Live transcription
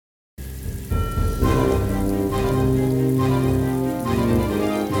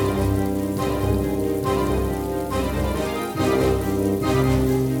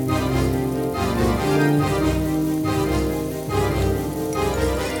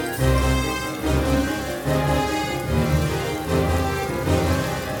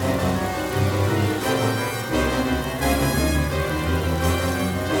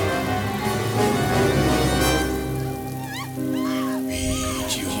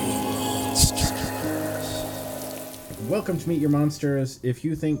welcome to Meet Your Monsters. If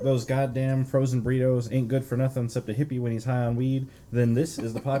you think those goddamn frozen burritos ain't good for nothing except a hippie when he's high on weed, then this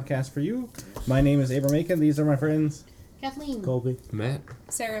is the podcast for you. My name is Abram Aiken. These are my friends. Kathleen. Colby. Matt.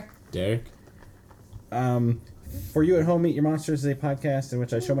 Sarah. Derek. For you at home, Meet Your Monsters is a podcast in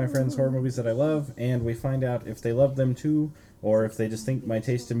which I show my friends horror movies that I love, and we find out if they love them too, or if they just think my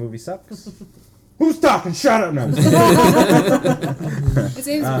taste in movies sucks. Who's talking? Shut up now! It's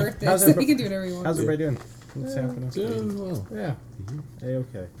Abe's birthday, so he can do whatever he wants. How's everybody doing? What's happening? Doing well. Yeah.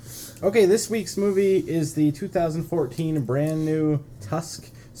 A-okay. Okay, this week's movie is the 2014 brand new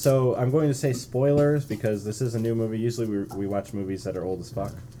Tusk. So I'm going to say spoilers because this is a new movie. Usually we watch movies that are old as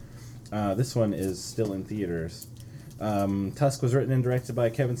fuck. This one is still in theaters. Tusk was written and directed by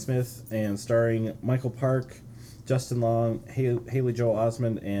Kevin Smith and starring Michael Park, Justin Long, Haley Joel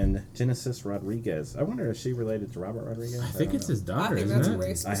Osment, and Genesis Rodriguez. I wonder if she related to Robert Rodriguez? I think it's his daughter, I think isn't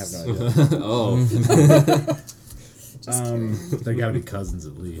that's it? racist. I have no idea. They gotta be cousins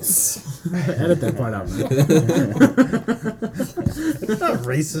at least. Edit that part out, man. It's not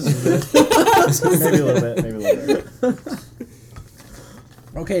racist. Maybe a little bit.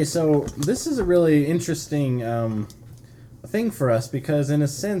 Okay, so this is a really interesting thing for us because, in a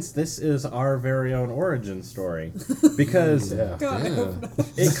sense, this is our very own origin story. Because it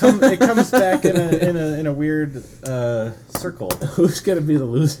comes back in a weird circle. Who's gonna be the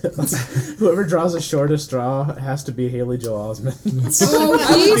loser? Whoever draws the shortest straw has to be Haley Joel Osment. Oh,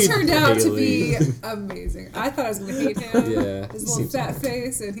 he turned out to be amazing. I thought I was going to hate him. Yeah. His little fat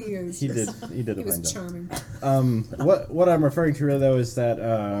face, and he is. He did a He fine was job. charming. What I'm referring to here, though, is that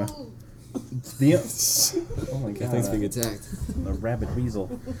the oh my god, Thanks for being attacked. a rabid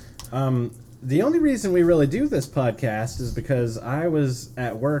weasel. The only reason we really do this podcast is because I was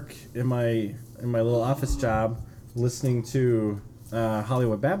at work in my little office job listening to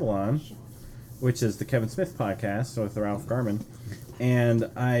Hollywood Babylon, which is the Kevin Smith podcast with Ralph Garman, and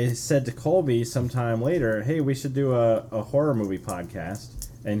I said to Colby sometime later, "Hey, we should do a horror movie podcast."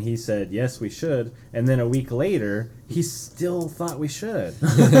 And he said, "Yes, we should." And then a week later, he still thought we should.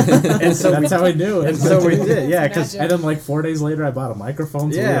 And so That's how I knew it. And so we did, yeah. Because And then, 4 days later, I bought a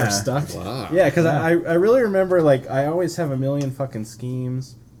microphone, so we Yeah. were stuck. Wow. yeah, because I really remember, I always have a million fucking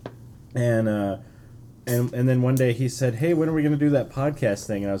schemes, and then one day he said, "Hey, when are we gonna do that podcast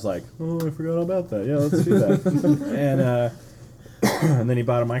thing?" And I was like, "Oh, I forgot about that. Yeah, let's do that." and then he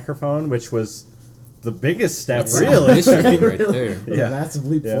bought a microphone, which was the biggest step, That's really. right there. Yeah. Massive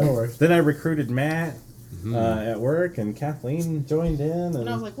leap Yeah. forward. Then I recruited Matt at work, and Kathleen joined in, And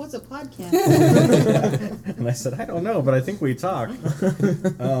I was like, what's a podcast? and I said, "I don't know, but I think we talk."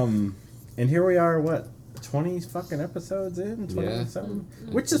 And here we are, 20 fucking episodes in? 20 something?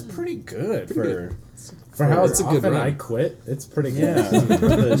 Which is pretty good for how it's a good often run. I quit, it's pretty good. yeah,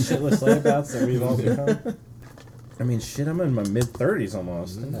 the shitless layabouts that we've all become. I mean, shit, I'm in my mid-30s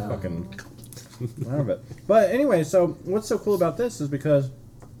almost. Fucking... None of it. But anyway, so what's so cool about this is because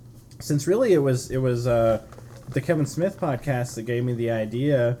since really it was the Kevin Smith podcast that gave me the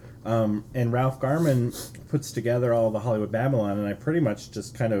idea, and Ralph Garman puts together all the Hollywood Babylon, and I pretty much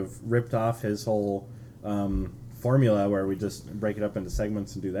just kind of ripped off his whole formula where we just break it up into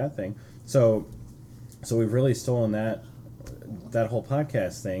segments and do that thing. So we've really stolen that whole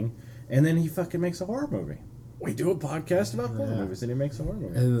podcast thing, and then he fucking makes a horror movie. We do a podcast about horror movies, and he makes a horror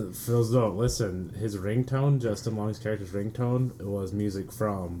movie. And for those who don't listen, his ringtone, Justin Long's character's ringtone, was music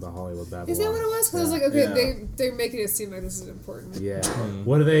from the Hollywood Babylon. Is that what it was? Because I was like, okay, they're making it seem like this is important. Yeah.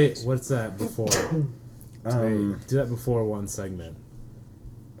 What's that before? They do that before one segment.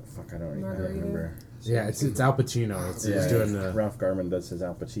 Fuck, I don't Margarita. remember. Yeah, it's Al Pacino. He's doing the Ralph Garman does his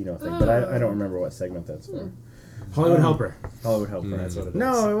Al Pacino thing, but I don't remember what segment that's for. Hollywood Helper. Hollywood Helper. That's what it is.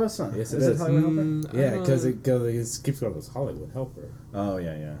 No, it was not. Yes, is it Hollywood Helper? Yeah, because it keeps going with Hollywood Helper. Oh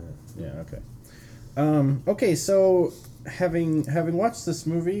yeah. Okay. Okay, so having watched this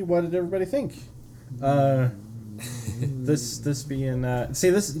movie, what did everybody think? This being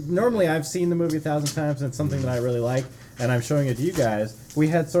this normally I've seen the movie 1,000 times and it's something that I really like, and I'm showing it to you guys. We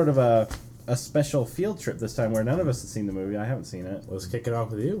had sort of a special field trip this time where none of us had seen the movie. I haven't seen it. Let's kick it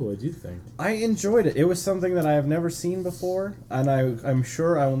off with you. What did you think? I enjoyed it. It was something that I have never seen before, and I'm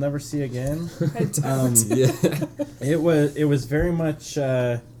sure I will never see again. Yeah. It was very much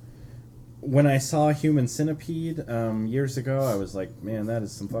when I saw Human Centipede years ago. I was like, man, that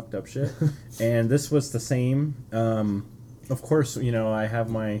is some fucked up shit. And this was the same. Of course, I have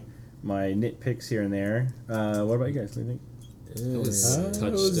my nitpicks here and there. What about you guys? What do you think? It was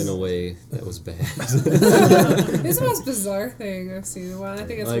touched in a way that was bad. It's the most bizarre thing I've seen in a while. I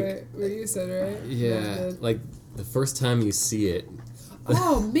think that's what you said, right? Yeah, like the first time you see it,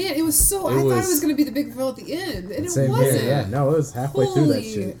 Oh man, it was so. I thought it was going to be the big reveal at the end, and it Same wasn't. here, yeah. No, it was halfway through that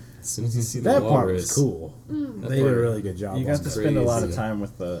Holy- shit. As soon as you see That the part walrus, was cool. Mm. They did a really good job. You got on to that. spend a lot of Crazy. time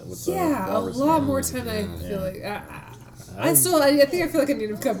with the Yeah, a walrus lot man. more time than I feel Yeah. like. I think I feel like I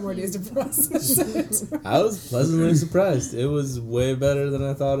need a couple more days to process it. I was pleasantly surprised. It was way better than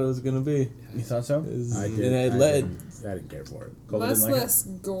I thought it was gonna be. You thought so? I didn't care for it. Colby didn't like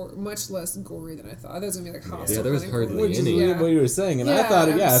it? Much less gory than I thought. I thought it was gonna be like hostile. Yeah, there was kind of hardly gory. Which is any. what you were saying, and I Yeah, thought,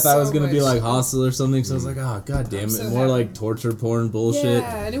 I thought it was so gonna be much. like hostile or something. So I was like, oh god damn I'm it, so more like happy. torture porn bullshit.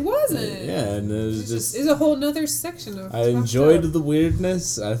 Yeah, and it wasn't. Yeah, and it was just. It's a whole nother section of. I enjoyed the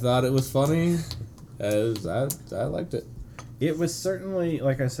weirdness. I thought it was funny. I liked it. It was certainly,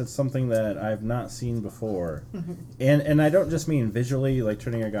 like I said, something that I've not seen before. And I don't just mean visually, like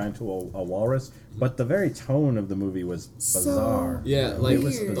turning a guy into a walrus, but the very tone of the movie was bizarre. Yeah, like It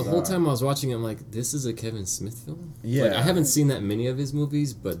was Weird. the whole bizarre. time I was watching it, I'm like, this is a Kevin Smith film? Yeah. Like, I haven't seen that many of his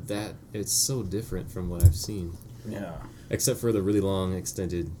movies, but it's so different from what I've seen. Yeah. Except for the really long,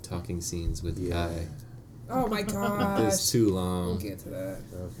 extended talking scenes with Guy. Oh my gosh. It's too We'll long. get to that.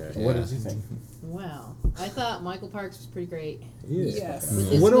 Okay. What Yeah. did you think? Wow. I thought Michael Parks was pretty great. Yes. But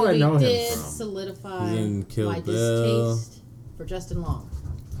this What do I movie know him did from? solidify He's in Kill my Bill. distaste for Justin Long.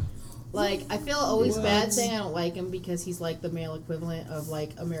 Like, I feel always bad saying I don't like him because he's like the male equivalent of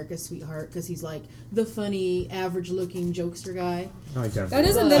like America's Sweetheart because he's like the funny, average-looking jokester guy. That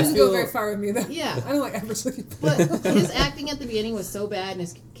doesn't go feel- very far with me though. Yeah. I don't like average looking people. But his acting at the beginning was so bad and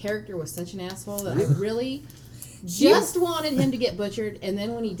his character was such an asshole that I really just wanted him to get butchered. And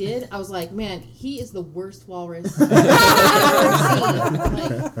then when he did, I was like, man, he is the worst walrus I've ever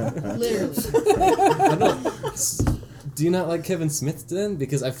seen. Like, literally. Do you not like Kevin Smith then?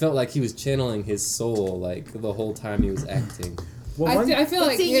 Because I felt like he was channeling his soul like the whole time he was acting. Well, I feel But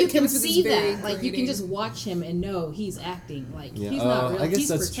like see, you Kevin can Smith is see very that. Like, you can grating. just watch him and know he's acting. Like, Yeah. he's not real. I guess He's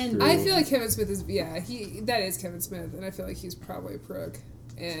that's pretending. true. I feel like Kevin Smith is that is Kevin Smith, and I feel like he's probably a prick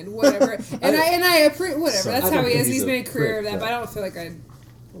and whatever. And whatever. So, That's I how don't he think is. he's He's a made a career of prick, that, but- but I don't feel like I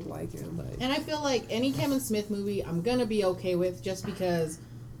like him. And I feel like any Kevin Smith movie I'm gonna be okay with just because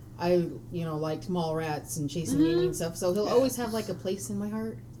I, liked Mallrats and Chasing Amy and stuff. So he'll always have like a place in my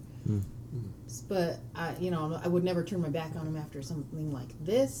heart. But I would never turn my back on him after something like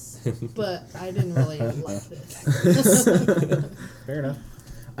this. But I didn't really like this. Fair enough.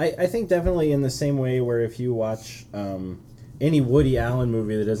 I think definitely in the same way where if you watch any Woody Allen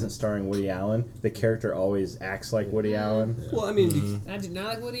movie that isn't starring Woody Allen, the character always acts like Woody Allen. Well, I mean, I do not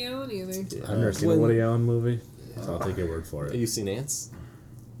like Woody Allen either. I've never seen a Woody Allen movie, so I'll take your word for have it. you seen Ants?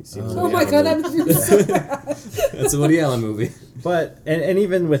 You seen Oh my god, that movie was so bad. That's a Woody Allen movie. But and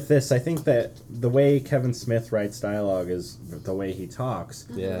even with this, I think that the way Kevin Smith writes dialogue is the way he talks.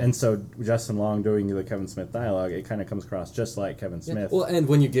 Yeah. And so Justin Long doing the Kevin Smith dialogue, it kind of comes across just like Kevin Smith. Well, and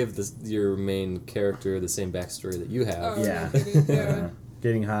when you give your main character the same backstory that you have, Oh, Yeah. are you kidding? Yeah.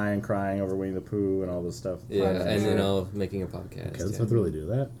 Getting high and crying over Winnie the Pooh and all this stuff. yeah, and Yeah. making a podcast. Kevin yeah. Smith really do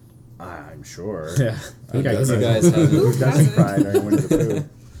that? I'm sure. Yeah. You guys Who haven't. doesn't cry during Winnie the Pooh?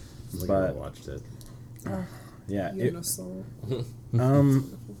 Like, But- I watched it. Yeah. You have no soul.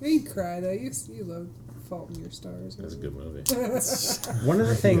 You cry though. You love Fault in Your Stars. It was a good movie. One of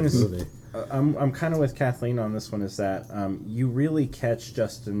the things movie. I'm kind of with Kathleen on this one is that you really catch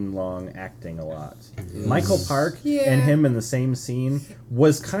Justin Long acting a lot. Michael Park Yeah. and him in the same scene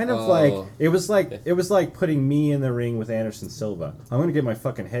was kind of Oh. it was like putting me in the ring with Anderson Silva. I'm gonna get my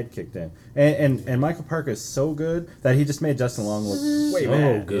fucking head kicked in, and Michael Park is so good that he just made Justin Long look way So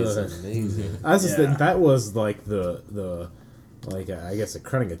bad. good. It's amazing. I was just Yeah. thinking, that was like the I guess a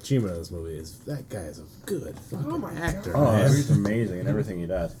crowning achievement of this movie is that guy is a good fucking my actor. Oh, man. he's amazing in everything he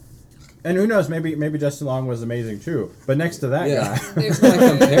does. And who knows? Maybe Justin Long was amazing too. But next to that Yeah. guy, There's By no-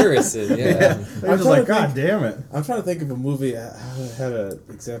 comparison, yeah. I was just trying like, to God think- damn it! I'm trying to think of a movie. I had an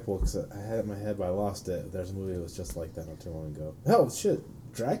example because I had it in my head, but I lost it. There's a movie that was just like that not too long ago. Oh shit,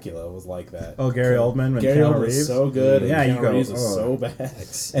 Dracula was like that. Oh, Gary Oldman when Gary Keanu Oldman Reeves. was so good. Yeah, and you Keanu go, Reeves was oh. so bad.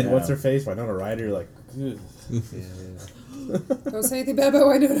 And Yeah. what's her face? Winona Ryder. You're like, ugh. Don't say anything bad about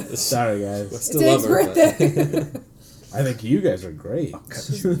Winona. Sorry guys. It's Still love Dave's her, but- birthday. I think you guys are great.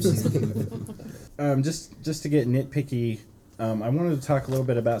 Just to get nitpicky, I wanted to talk a little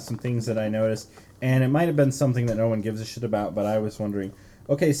bit about some things that I noticed, and it might have been something that no one gives a shit about, but I was wondering.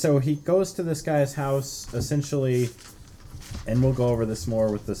 Okay, so he goes to this guy's house, essentially, and we'll go over this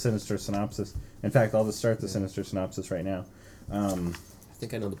more with the sinister synopsis. In fact, I'll just start the sinister synopsis right now.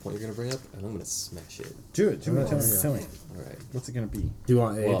 think I know the point you're gonna bring up, and I'm gonna smash it. Do it. Tell me. All right. What's it gonna be? Do you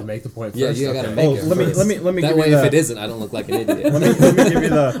want A to make the point first? Yeah, you gotta Okay. make Oh, it. let me first. let me That give way, you if the- it isn't, I don't look like an idiot. let me give you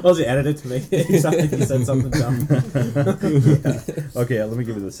the. I'll just edit it to make it sound like you said something dumb. Okay, let me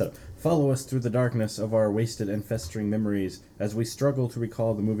give you the setup. Follow us through the darkness of our wasted and festering memories as we struggle to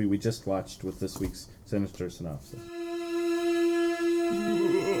recall the movie we just watched with this week's sinister synopsis.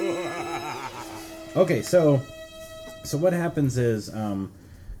 Okay, so what happens is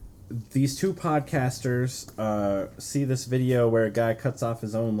these two podcasters see this video where a guy cuts off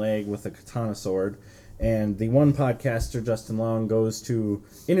his own leg with a katana sword, and the one podcaster, Justin Long, goes to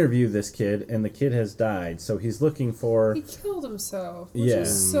interview this kid, and the kid has died. So he's looking for... He killed himself, which Yeah.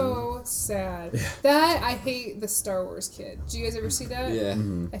 is so sad. That, I hate the Star Wars kid. Do you guys ever see that? Yeah.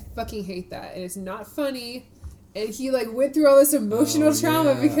 I fucking hate that. And it's not funny. And he, like, went through all this emotional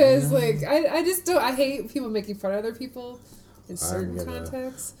trauma because, like, I just don't... I hate people making fun of other people in certain gonna-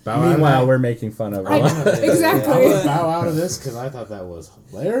 contexts. Meanwhile, we're making fun of... Exactly. I'm gonna bow out of this because I thought that was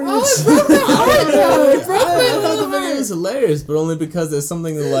hilarious. Oh, it broke my heart, though. It broke I my thought the little video was heart. hilarious, but only because it's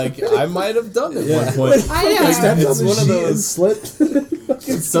something that, like, I might have done at one point. I know. Stepped on It's the one of sheet those- and slipped.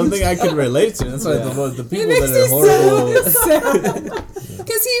 It's something I could relate to. That's why the It people makes that are me horrible. so sad.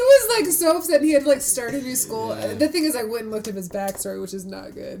 Because he was like so upset he had to like start a new school. The thing is, I went and looked at his backstory, which is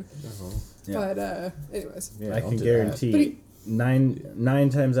not good. Yeah. But anyways, Yeah, I don't can do guarantee... But he- Nine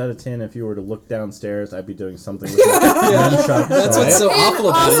times out of 10, if you were to look downstairs, I'd be doing something with one shot. That's what's so And awful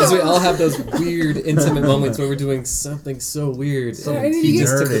about it, is also- we all have those weird, intimate moments where we're doing something so weird, Yeah, and and he you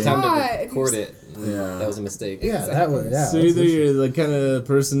just get took the time caught, to and record you're it. Yeah. That was a mistake. Yeah, that was yeah. So that's either the you're the kind of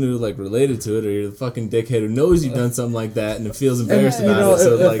person who like related to it, or you're the fucking dickhead who knows you've done something like that and feels embarrassed you about know, it.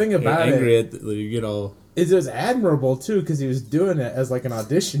 So the like thing you're about angry at you get all. It was admirable too because he was doing it as like an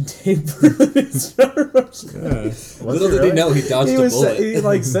audition tape for Star Wars. Yeah. Little did he know he dodged He a was bullet. he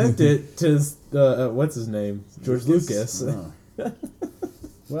like sent it to what's his name, George Lucas. Oh.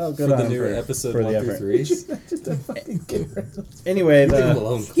 Well, for good the on him newer for episode the 1 through effort. 3. Just a fucking kid. Anyway, Leave him the,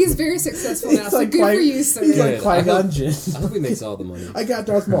 alone. he's very successful now. He's So like good Qui- for you, sir. He's Yeah. like Qui-Gon Jinn. I hope he makes all the money. I got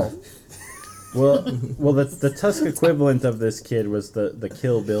Darth Maul. well, the Tusk equivalent of this kid was the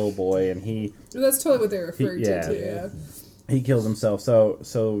Kill Bill boy, and he That's totally what they're referring yeah. to, too. Yeah. he killed himself.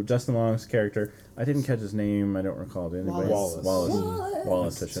 So Justin Long's character, I didn't catch his name. I don't recall. Did anybody? Wallace.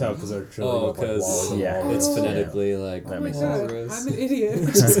 Wallace. I should So know. because they're truly Oh, look like because Wallace. Yeah. it's phonetically like That Oh my makes god, walrus. I'm an idiot.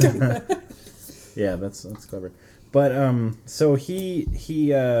 Just kinda- Yeah, that's clever. But so he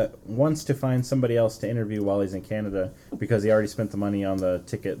wants to find somebody else to interview while he's in Canada because he already spent the money on the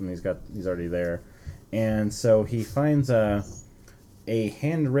ticket and he's already there, and so he finds a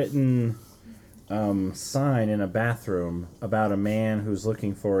handwritten sign in a bathroom about a man who's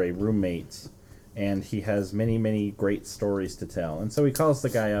looking for a roommate, and he has many great stories to tell, and so he calls the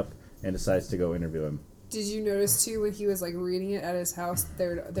guy up and decides to go interview him. Did you notice too when he was like reading it at his house?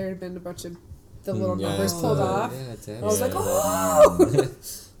 There had been a bunch of the little numbers pulled off. Yeah, it's I was like, oh!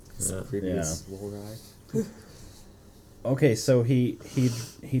 Previous little guy. Okay, so he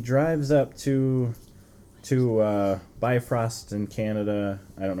drives up to Bifrost in Canada.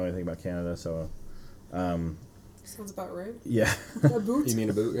 I don't know anything about Canada, so Sounds about right. yeah. A boot. You mean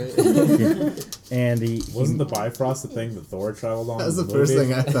a boot, right? And he Wasn't the Bifrost the thing that Thor traveled on? That was the in first movie?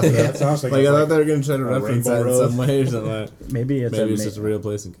 thing I thought. Yeah, that's what I was Like thinking. I It's thought they were gonna try to a reference Rainbow that in Road. some way or something. maybe it's Maybe it's just a real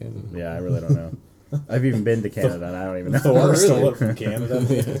place in Canada. yeah. I really don't know. I've even been to Canada and I don't even know. Thor really? stole it from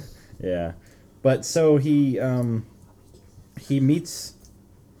Canada. Yeah, but so he meets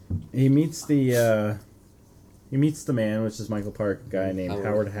the man, which is Michael Park, a guy named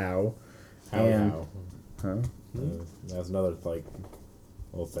Howard Howe. And- Howe. Huh? That's another like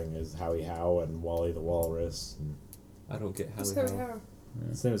little thing is Howie Howe and Wally the Walrus. And I don't get how Just we how- know. how.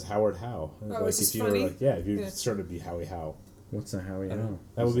 his name is Howard Howe. Oh, Like it's just if you were funny? like if you Yeah. started to be Howie Howe, What's a Howie I don't Howe? know.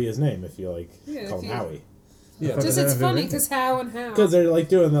 that would be his name if you like Yeah, call if him you- Howie. Yeah. Just it's funny because how and how. Because they're like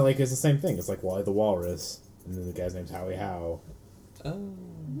doing that, like it's the same thing. It's like Wally the Walrus, and then the guy's name's Howie Howe. Oh.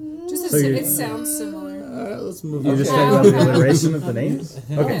 Just So you're- it sounds similar. Alright, let's move You on. just Okay. talking about the alliteration of the names?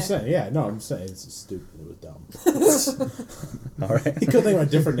 Okay, I'm saying, yeah, no, I'm saying it's stupid. It was dumb. All right. He couldn't think of a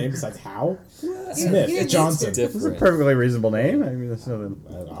different name besides Howe. Smith, he didn't Johnson. need to. It's a Different. perfectly reasonable name. I mean, there's nothing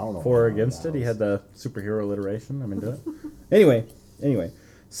I don't know. for or against it. He had the superhero alliteration. I'm into it. Anyway.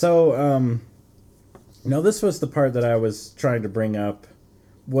 So, now this was the part that I was trying to bring up.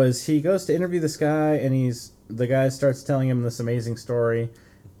 Was he goes to interview this guy, and the guy starts telling him this amazing story,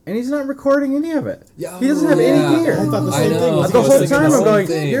 and he's not recording any of it. Yeah, He doesn't have any gear. I thought the I same know. thing. I The was whole thinking time the I'm same going,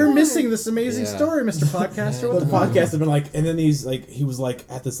 thing. you're missing this amazing Yeah. story, Mr. Podcaster. The podcast had been like, and then he was like,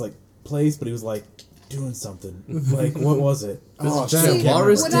 at this like place, but he was like doing something. Like, what was it? Oh, giant shit, I can't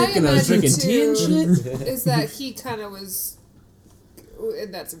walrus what remember. I dick and I was imagine drinking tea and too shit. is that he kind of was,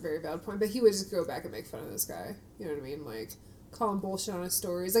 and that's a very valid point, but he would just go back and make fun of this guy. You know what I mean? Like, call him bullshit on his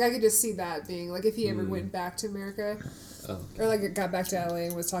stories. Like, I could just see that being, like, if he ever went back to America, or, like, got back to LA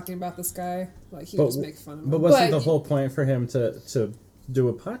and was talking about this guy, like, he would just make fun of him. But wasn't the whole point for him to do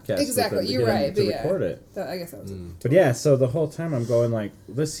a podcast? Exactly, with him, to you're get him right, to but yeah. record it. I guess that was it. But yeah, so the whole time I'm going like,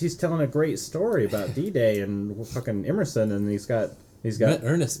 this. He's telling a great story about D-Day and fucking Emerson, and he's got Met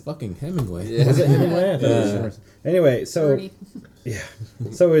Ernest fucking Hemingway. Yeah. Was it Hemingway? I thought it was Emerson. Anyway, so Ernie. yeah,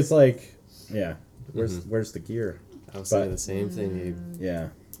 so it's like, yeah, where's the gear? I was saying the same thing. Yeah,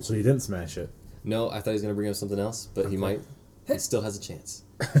 So you didn't smash it. No, I thought he was going to bring up something else, but he might. He still has a chance.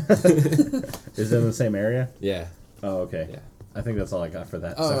 is it in the same area? Yeah. Oh, okay. Yeah. I think that's all I got for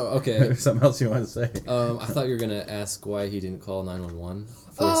that. Oh, so. okay. There's something else you want to say? I thought you were going to ask why he didn't call 911. for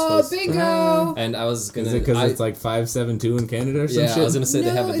his Oh, post. bingo! And I was going Is to... it because it's like 572 in Canada or some Yeah, shit? I was going to say they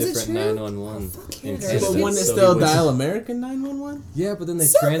No, have a is it different true? 911 fuck in Canada. Canada. But wouldn't it so still he was- dial American 911? Yeah, but then they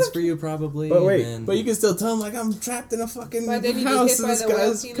Son of a- transfer you probably. But wait, and But you can still tell them, like, I'm trapped in a fucking But then you get house hit and by this the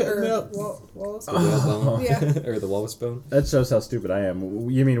guy's whale cutting me up. Wallace. The whalebone. Yeah. Or the walrus bone. That shows how stupid I am.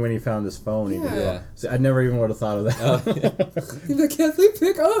 You mean when he found his phone? He did Yeah. that. Yeah. See, I never even would have thought of that. Oh, yeah. He's like, Kathleen,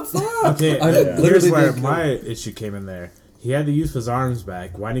 pick up, fuck! Okay, I here's literally where think- my issue came in there. He had to use his arms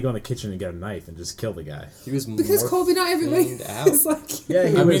back. Why didn't he go in the kitchen and get a knife and just kill the guy? He was Because Colby, not everybody morphined out. is like... Yeah,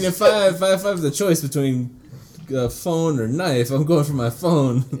 he I was, mean, if I have the choice between phone or knife, I'm going for my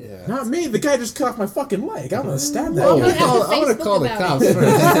phone. Yeah. Not me. The guy just cut off my fucking leg. I'm gonna stab that I'm guy. gonna call the Facebook cops about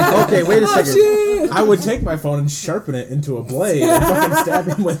first. okay, wait a Oh, second. shit! I would take my phone and sharpen it into a blade and fucking stab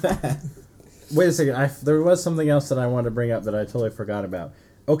him with that. Wait a second. There was something else that I wanted to bring up that I totally forgot about.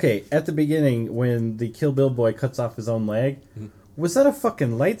 Okay, at the beginning, when the Kill Bill boy cuts off his own leg, was that a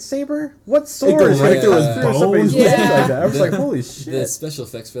fucking lightsaber? What sword? goes right through his through somebody's bone? leg Yeah. like that? I was The- like, holy The shit. special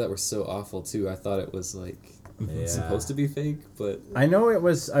effects for that were so awful too. I thought it was like Yeah. supposed to be fake, but I know it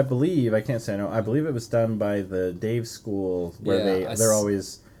was. I believe. I can't say I know. I believe it was done by the Dave School, where Yeah, they're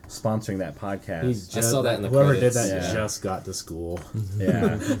always sponsoring that podcast. I saw that in the Whoever credits. did that Yeah. just got to school.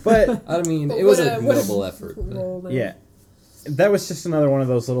 Yeah, but I mean, But it was what a what noble effort. But role, man. yeah, that was just another one of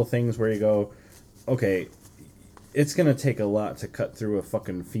those little things where you go, okay, it's gonna take a lot to cut through a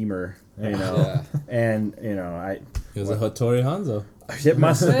fucking femur, you know, Yeah. and It was a Hattori Hanzo. it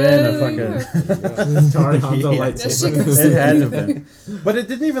must have been a fucking. Sorry, Hanzo Yeah. That shit lightsaber. goes It had to through have been, but it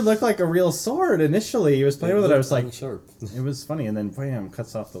didn't even look like a real sword initially. He was playing with it. I was like, sharp. it was funny, and then bam,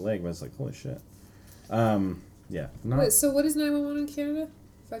 cuts off the leg. I was like, holy shit. Yeah. Not, Wait, so what is 911 in Canada?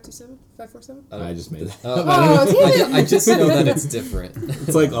 527? 547? I just made it. Oh, damn it! I just know that it's different.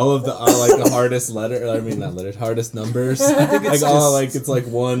 It's like all of the like the hardest letter. I mean, not letters, hardest numbers. I think it's like all just- like it's like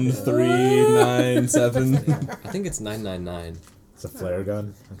 1, 3, 9, 7. I think it's 999. It's a flare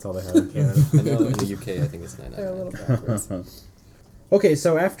gun. That's all they have in Canada. I know in the UK, I think it's They're a 999. little backwards. Okay,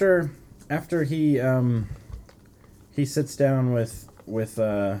 so after he sits down with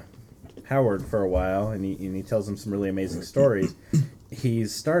Howard for a while, and he tells him some really amazing stories.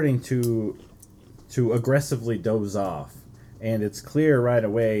 He's starting to aggressively doze off, and it's clear right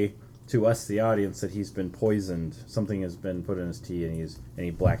away to us, the audience, that he's been poisoned. Something has been put in his tea, and he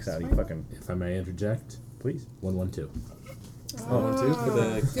blacks out. He fucking If I may interject, please. 112. Oh, two for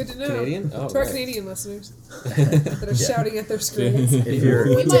the Good to know. Canadian? Oh, To our right. Canadian listeners that are shouting at their screens. If you're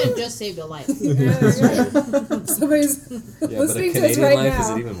We might have just saved a life. Yeah, there you go. Somebody's Yeah, but a listening to us Canadian right life now. is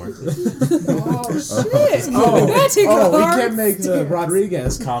it even worse? Oh, shit. That took a we hard can't make the stance.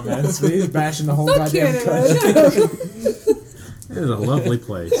 Rodriguez comments. He's bashing the whole Fuck goddamn Canada. country. It is a lovely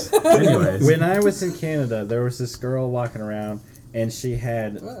place. Anyways, when I was in Canada, there was this girl walking around, and she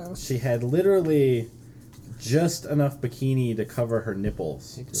had literally just enough bikini to cover her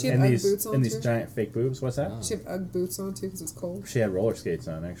nipples, She had and Ugg these boots on, these too? giant fake boobs. What's that? She have Ugg boots on too because it's cold. She had roller skates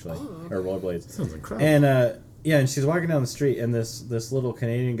on, actually, Oh. or rollerblades. sounds incredible. And yeah, and she's walking down the street, and this little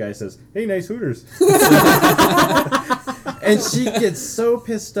Canadian guy says, "Hey, nice Hooters," and she gets so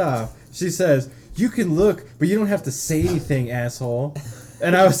pissed off. She says, "You can look, but you don't have to say anything, asshole."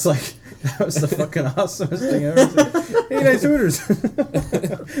 And I was like, that was the fucking awesomest thing I've ever seen. Hey, nice Hooters.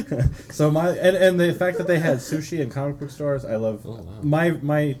 So and the fact that they had sushi in comic book stores, I love. Oh, wow.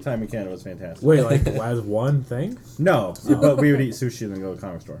 My time in Canada was fantastic. Wait, like as one thing? No, but we would eat sushi and then go to the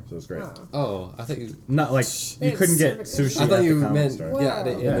comic store, so it was great. Oh. Oh, I thought you. Not like They you had couldn't get service. sushi I thought at you the comic meant store. yeah,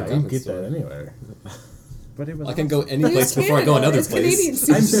 in Yeah, the you can comic get store. that anywhere. But it was I can go any It place was before I go Canada. another It's place. Canadian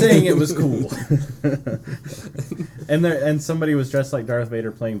sushi. I'm saying it was cool. and somebody was dressed like Darth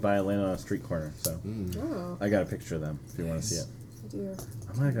Vader playing violin on a street corner. So Oh, I got a picture of them if you want to see it. Yeah.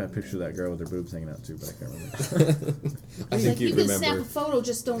 I might have got a picture of that girl with her boobs hanging out too, but I can't remember. I He's think like, you you can snap remember. a photo,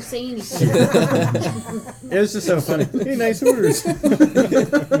 just don't say anything. It was just so funny. Hey, nice Hooters.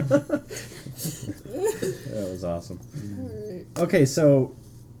 That was awesome. Alright. Okay, so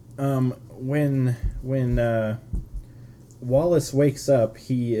when Wallace wakes up,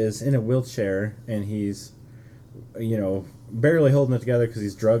 he is in a wheelchair and he's, barely holding it together because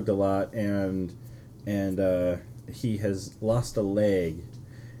he's drugged a lot and he has lost a leg.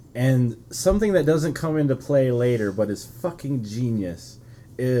 And something that doesn't come into play later, but is fucking genius,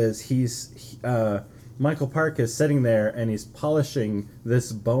 is Michael Park is sitting there and he's polishing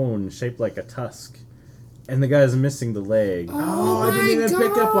this bone shaped like a tusk. And the guy's missing the leg. Oh, I didn't even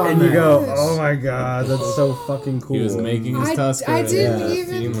pick up on And that. you go, oh my god, that's so fucking cool. He was making his tusk. I didn't Yeah.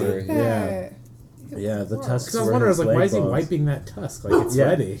 even Femur, get that. Yeah, the tusk. Because I was wondering, I was like, why is he wiping that tusk? Like, it's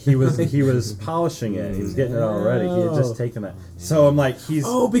ready. He was polishing it. He was getting it all ready. He had just taken it. So I'm like, he's.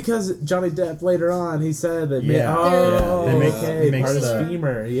 Oh, because Johnny Depp later on, he said that. Yeah. Oh, Yeah, they make- okay, he makes part of the- his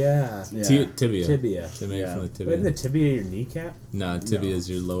femur. Yeah. Yeah. Tibia. Tibia. They make it Yeah. from the But tibia. isn't the tibia your kneecap? No, tibia is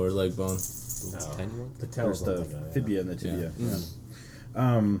your lower leg bone. No. Tenure? The There's tail's the like that, yeah. fibia and the tibia. Yeah.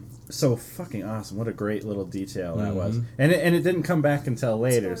 Yeah. So fucking awesome! What a great little detail that was, Mhm. and it didn't come back until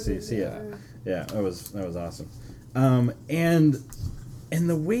later. So you Started, see it. yeah. Yeah, that was awesome. And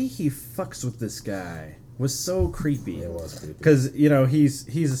the way he fucks with this guy was so creepy. It was creepy. Because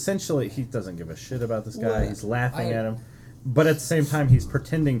he's essentially, he doesn't give a shit about this guy. Well, He's laughing at him, but at the same time he's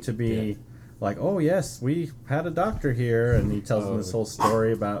pretending to be like, oh yes, we had a doctor here, and he tells him this whole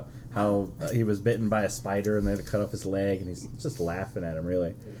story about how he was bitten by a spider and they had to cut off his leg, and he's just laughing at him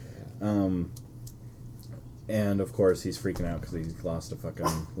really. And of course he's freaking out because he's lost a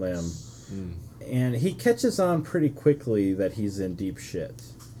fucking limb. And he catches on pretty quickly that he's in deep shit.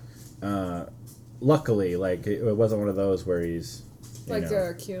 Luckily, like, it wasn't one of those where he's, Like know.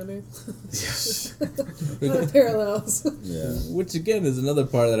 Keanu. Yes. A lot of parallels. Yeah. Which again is another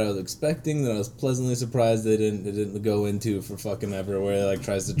part that I was expecting that I was pleasantly surprised they didn't go into for fucking ever, where he like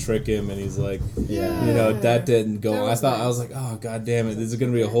tries to trick him and he's like, Yeah. that didn't go. That I was thought I nice. was like, oh god damn it, this is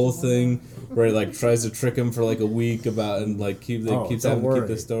gonna be a whole thing where he like tries to trick him for like a week about and like keeps don't having to keep worry.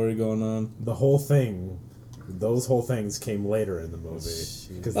 the story going on. The whole thing, those whole things came later in the movie.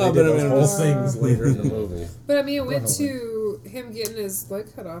 Because they Oh, did but I those mean- whole things later in the movie. But I mean, it went to him getting his leg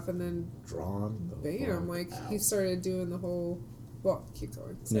cut off, and then Drawn. the bam, fuck like out. he started doing the whole. Well, keep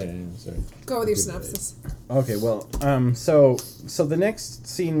going. Yeah, sorry. Go with your Good synopsis. Okay, well, so the next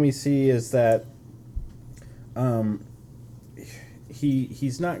scene we see is that,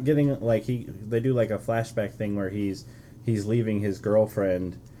 he's not getting like they do like a flashback thing where he's leaving his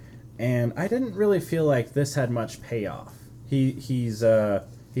girlfriend, and I didn't really feel like this had much payoff. He's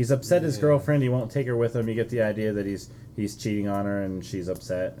upset his girlfriend. He won't take her with him. You get the idea that he's cheating on her and she's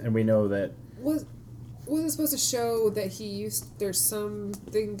upset, and we know that. Was it supposed to show that there's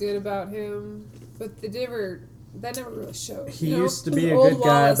something good about him, but that never really showed. He you know? used to be a Old good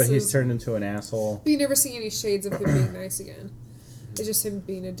guy, Wallace but he's is- turned into an asshole. But you never see any shades of him being nice again. It's just him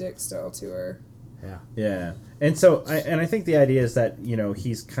being a dick still to her. Yeah. Yeah, and so I think the idea is that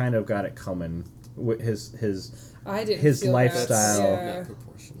he's kind of got it coming with his I didn't. His feel lifestyle. That, Not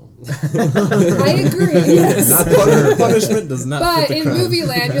proportional. I agree. Yes. Not punishment does not But fit the in crime. movie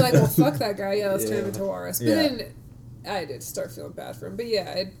land, you're like, well, fuck that guy. Yeah, let's turn him into a walrus. But Yeah. then I did start feeling bad for him. But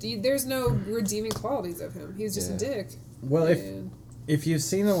yeah, there's no redeeming qualities of him. He's just a dick. Well, And- if you've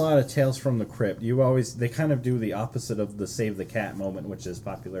seen a lot of Tales from the Crypt, they kind of do the opposite of the save the cat moment, which is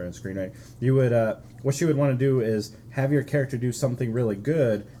popular in screenwriting. You would what you would want to do is have your character do something really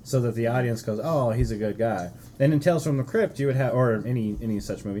good so that the audience goes, "Oh, he's a good guy." And in Tales from the Crypt, you would have, or any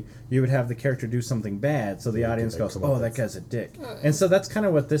such movie, you would have the character do something bad so the audience goes, "Oh, that guy's a dick." And so that's kind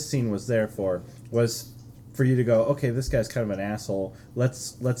of what this scene was there for, was for you to go, "Okay, this guy's kind of an asshole.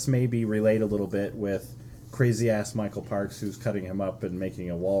 Let's maybe relate a little bit with crazy ass Michael Parks who's cutting him up and making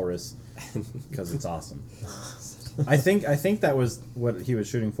a walrus because it's awesome." I think that was what he was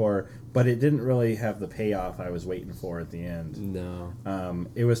shooting for, but it didn't really have the payoff I was waiting for at the end. No.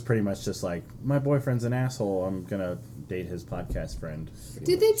 It was pretty much just like, my boyfriend's an asshole, I'm gonna date his podcast friend.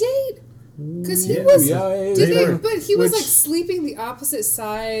 Did they date? Because he Yeah. was. Yeah, Did they? were- But he was which- like sleeping the opposite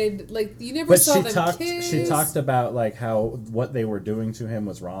side. Like you never But saw she them talked. kiss. She talked about like how what they were doing to him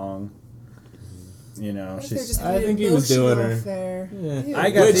was wrong. You know, Like, they're she's. just I having think an he was doing emotional her. affair. Yeah. I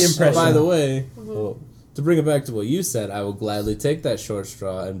got the impression- By the way, well, to bring it back to what you said, I will gladly take that short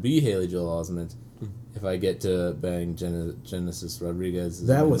straw and be Haley Joel Osment if I get to bang Genesis Rodriguez.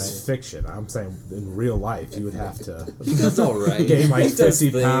 That was fiction. I'm saying in real life, you would have to That's all right. gain like He does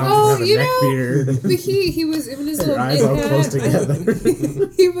 50 things. pounds Oh, and have a you neck know, beard. But he was in his Your little eyes all knit close hat. together.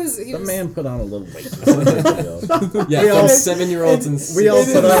 he was The was, man put on a little weight. Yeah, We all- from 7-year-olds and we all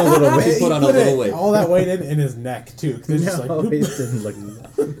put on a little weight. He put on a little weight. All that weight in his neck too. 'Cause it's just No, like, he didn't look.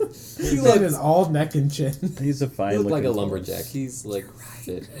 he looked his all neck and chin. He's a He fine. looked like a looking lumberjack. He's like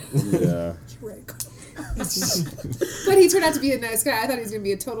fit. Yeah. but he turned out to be a nice guy. I thought he was gonna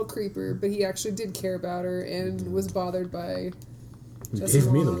be a total creeper, but he actually did care about her and was bothered by.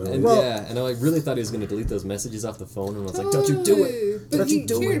 Gave me the Long. little. And Well- yeah, and I really thought he was going to delete those messages off the phone, and I was like, "Don't you do it! But Don't he you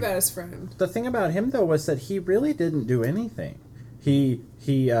do cared it!" about his friend. The thing about him though was that he really didn't do anything. He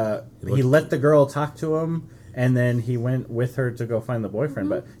let the girl talk to him, and then he went with her to go find the boyfriend.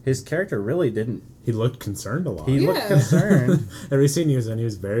 But his character really didn't. He looked concerned a lot. He looked Yeah. concerned. Every scene he was in, he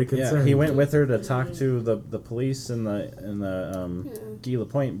was very concerned. Yeah, he went with her to talk to the police in the Guy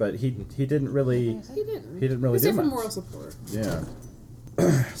Lapointe, but he didn't really He didn't. he didn't He really was do there for much. moral support. Yeah.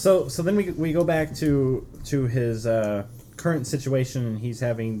 So then we go back to his current situation, and he's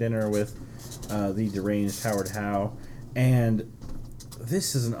having dinner with the deranged Howard Howe, and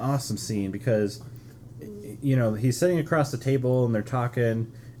this is an awesome scene because he's sitting across the table and they're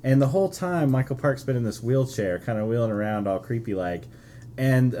talking, and the whole time Michael Park's been in this wheelchair, kind of wheeling around all creepy like,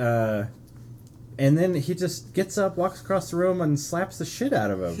 and then he just gets up, walks across the room, and slaps the shit out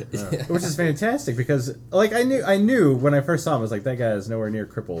of him, which is fantastic because, like, I knew when I first saw him, I was like, that guy is nowhere near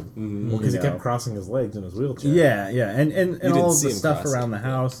crippled. Well, because he kept crossing his legs in his wheelchair. Yeah, and didn't all of see the him stuff cross around it, the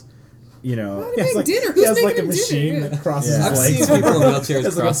house, you know. How He has make like, dinner? he Who's has making like a him machine dinner? that crosses Yeah. I've his seen legs. people in wheelchairs As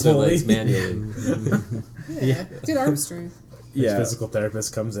like a cross their legs pulley. manually. Yeah. Good arm strength. His Yeah, physical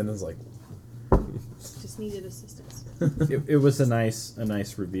therapist comes in and is like, Just needed assistance. it was a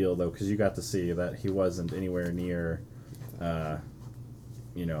nice reveal though, because you got to see that he wasn't anywhere near,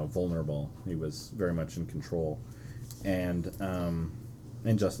 vulnerable. He was very much in control, and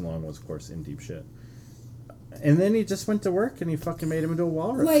Justin Long was of course in deep shit. And then he just went to work and he fucking made him into a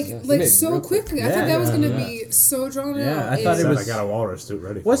walrus. he Like made so real quick. quickly. I Yeah, thought that was gonna yeah. be so drawn Yeah, out. I thought he it said, was- I got a walrus suit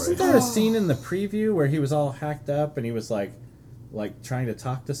ready Wasn't for there you. a scene in the preview where he was all hacked up and he was like trying to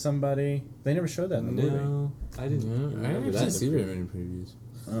talk to somebody? They never showed that in the movie. No, I didn't. I remember haven't that. seen very many previews.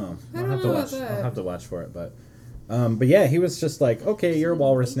 Oh, I I'll don't have to know watch. about that. I'll have to watch for it, but yeah, he was just like, okay, you're a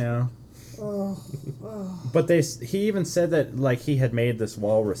walrus now. Oh. But he even said that like he had made this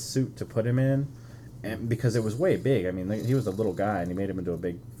walrus suit to put him in, and because it was way big. I mean, he was a little guy and he made him into a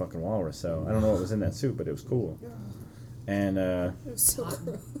big fucking walrus. So I don't know what was in that suit, but it was cool. And It was so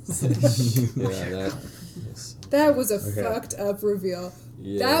gross. Yeah, That was a fucked up reveal.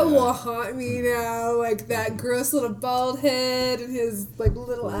 Yeah. That will haunt me now. Like that gross little bald head and his like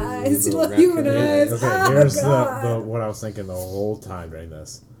little eyes, little little human raccoon eyes. Okay, Oh, here's God. the what I was thinking the whole time during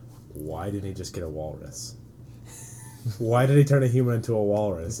this. Why didn't he just get a walrus? Why did he turn a human into a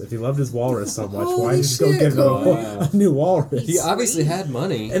walrus? If he loved his walrus so much, why Holy didn't he just go shit, get Cole. a new walrus? he obviously had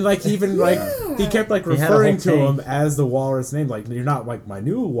money. And like even like he kept like He had a referring whole to tank. him as the walrus name. Like you're not like my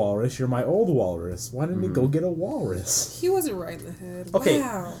new walrus, you're my old walrus. Why didn't he go get a walrus? He wasn't right in the head. okay,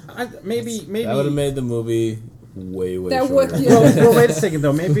 Wow. maybe That would have made the movie way That shorter. would, yeah. well, wait a second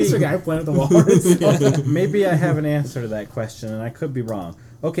though. Maybe This guy playing with the walrus. maybe I have an answer to that question, and I could be wrong.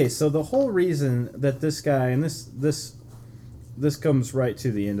 Okay, so the whole reason that this guy, and this comes right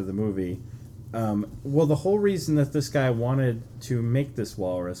to the end of the movie. The whole reason that this guy wanted to make this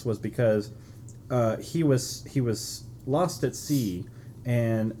walrus was because he was lost at sea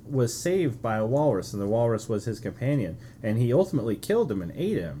and was saved by a walrus, and the walrus was his companion, and he ultimately killed him and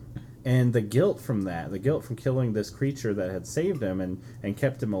ate him. And the guilt from killing this creature that had saved him and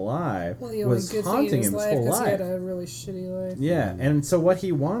kept him alive, Well, the only was good thing in haunting his him his life whole because he life. had a really shitty life. Yeah, and so what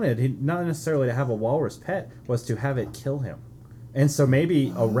he wanted, not necessarily to have a walrus pet, was to have it kill him. And so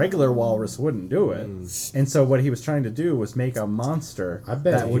maybe a regular walrus wouldn't do it. And so what he was trying to do was make a monster I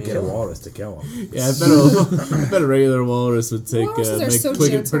bet that he would would get a kill him. walrus to kill him. Yeah, I bet a regular walrus would take Walruses are make so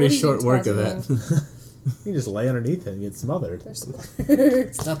pretty, gentle. pretty What are you short work of talking that. You just lay underneath it and get smothered. They're smart.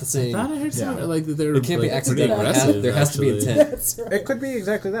 It's not the same. I heard something Yeah. like that they're It can't be like, accidental. pretty It has- aggressive. there has to be actually. intent. That's right. It could be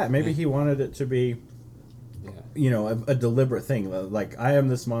exactly that. Maybe he wanted it to be, a deliberate thing. Like, I am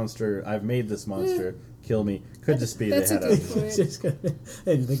this monster, I've made this monster, kill me. Could just be That's they a had good a... point. Just gonna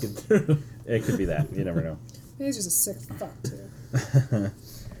and think it through. It could be that. You never know. He's just a sick fuck too.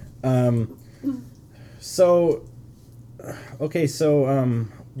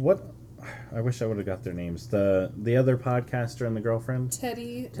 What... I wish I would have got their names. The other podcaster and the girlfriend?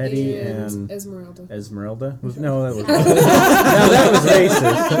 Teddy and Esmeralda. Esmeralda? No, that was... no, that was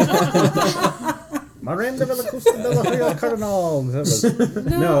racist. Miranda de la Costa de la Rio Cardinal.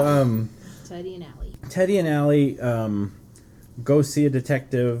 No, Teddy and Allie. Teddy and Allie go see a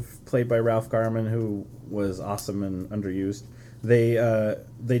detective played by Ralph Garman, who was awesome and underused.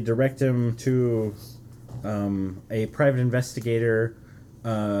 They direct him to a private investigator,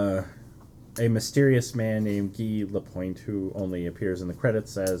 a mysterious man named Guy Lapointe, who only appears in the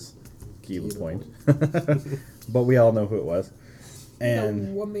credits as Guy Lapointe. But we all know who it was.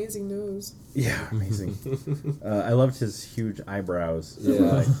 And no amazing nose. yeah, amazing. I loved his huge eyebrows.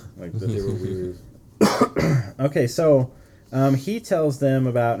 Yeah. like They were weird. Okay, so he tells them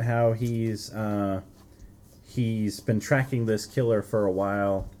about how he's been tracking this killer for a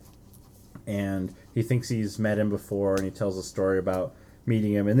while, and he thinks he's met him before, and he tells a story about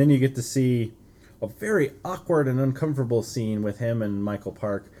meeting him, and then you get to see a very awkward and uncomfortable scene with him and Michael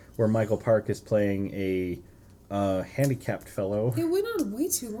Park, where Michael Park is playing a handicapped fellow. It went on way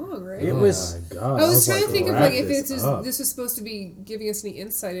too long, right? It was. My God, I was trying to think of like if this this was supposed to be giving us any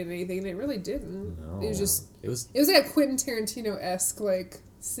insight into anything, and it really didn't. No. It was just It was like a Quentin Tarantino-esque like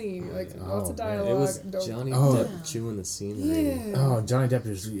scene, like lots of man, dialogue. it was dope. Johnny Oh. Depp chewing the scenery. Yeah. Oh, Johnny Depp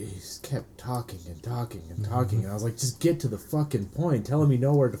just kept talking and talking and talking, and I was like, just get to the fucking point. Tell him you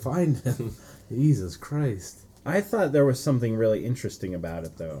know where to find him. Jesus Christ. I thought there was something really interesting about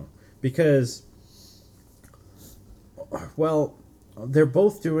it, though, because, well, they're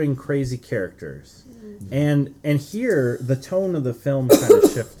both doing crazy characters, and here the tone of the film kind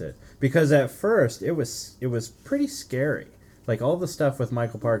of shifted, because at first it was pretty scary. Like all the stuff with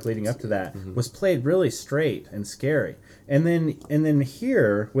Michael Park leading up to that was played really straight and scary, and then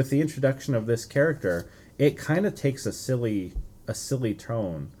here with the introduction of this character, it kind of takes a silly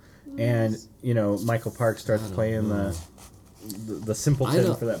tone. And Michael Park starts playing the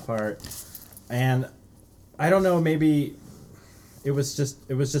simpleton for that part, and I don't know, maybe it was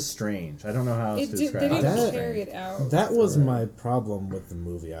just strange. I don't know how else to They describe didn't it. carry it out. That was my problem with the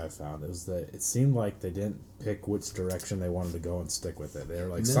movie. I found is that it seemed like they didn't pick which direction they wanted to go and stick with it. They were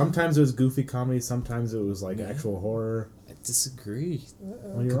like, sometimes it was goofy comedy, sometimes it was like actual horror. I disagree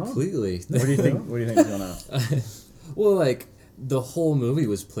Well, you're wrong. completely. What do you think? What do you think is going on? Well, like the whole movie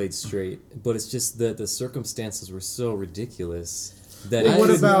was played straight, but it's just that the circumstances were so ridiculous that Well, it what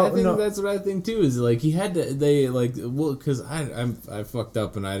just- about- I think no. that's what I think too. Is like he had to. They like because I fucked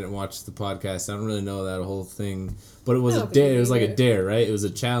up and I didn't watch the podcast. I don't really know that whole thing, but it was No, a but dare. you It was like a did. dare, right? It was a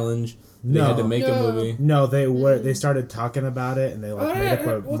challenge. They No. had to make a No. movie. No, they started talking about it, and they like made up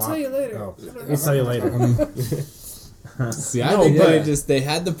a We'll tell you later. Oh, we'll tell you later. See, I No, think but- they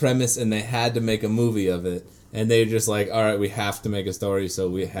had the premise and they had to make a movie of it, and they just like, all right, we have to make a story, so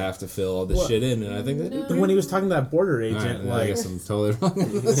we have to fill all this Well, shit in, and I think they did. When he was talking to that border All right, agent, I like guess I'm totally wrong.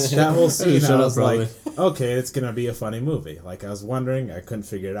 that whole scene, Shut I up, was probably. like, okay, it's gonna be a funny movie. Like I was wondering, I couldn't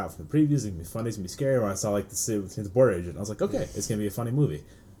figure it out from the previews. It's gonna be funny, it's gonna be scary. When I saw like the border agent, I was like, okay, it's gonna be a funny movie.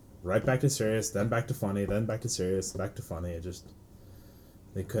 Right back to serious, then back to funny, then back to serious, back to funny. It just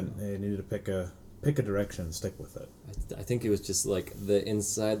they needed to pick a direction and stick with it. I think it was just like the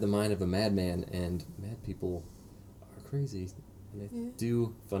inside the mind of a madman, and mad people are crazy, and they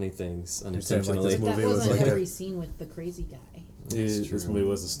do funny things You're saying, like, unintentionally. this That movie was wasn't like every scene with the crazy guy. This movie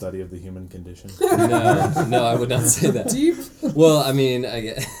was a study of the human condition. No, I would not say that. Deep. Well, I mean,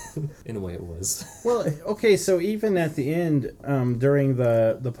 in a way it was. Well, okay, so even at the end, during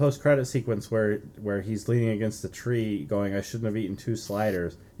the post-credit sequence where he's leaning against the tree going, I shouldn't have eaten 2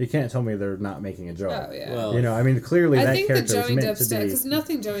 sliders, you can't tell me they're not making a joke. Oh yeah. Well, I mean, clearly I that think the character was Johnny meant Depp to stuff, be... because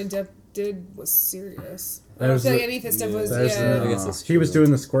nothing Johnny Depp did was serious. I don't There's feel like the- any of his stuff yeah, was. there's Yeah. I guess that's He was true.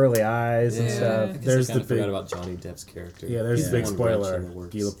 doing the squirrely eyes and Yeah. stuff. I guess There's I kind the of forgot big- about Johnny Depp's character. Yeah, there's the big One wrench in spoiler. the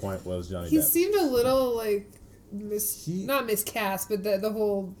works. Guy Lapointe was Johnny He Depp. seemed a little like He- not miscast, but the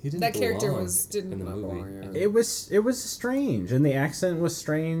whole He didn't that character belong didn't in the movie. belong. Yeah. It was strange, and the accent was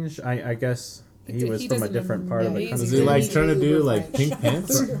strange. I guess he was He from a does an different part of the amazing Was country. he like He's trying to do uber like French. Pink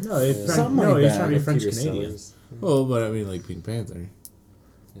Panther? No, he's Something like he's that. trying to be French Peter Canadian. Sellers. Well, but I mean like Pink Panther,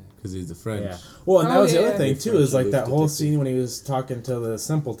 because he's the French. Yeah. Well, and that Oh, was the yeah. other thing too. Is like that whole Detective. scene when he was talking to the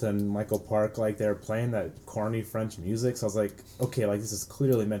simpleton Michael Park, like they were playing that corny French music. So I was like, okay, like this is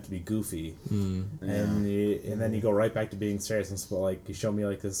clearly meant to be goofy, and then you go right back to being serious and so, like you show me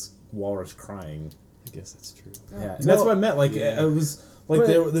like this walrus crying. I guess that's true. Yeah, and that's what I meant. Like yeah. it was like But-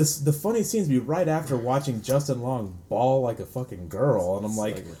 there the funny scenes be right after watching Justin Long bawl like a fucking girl, and I'm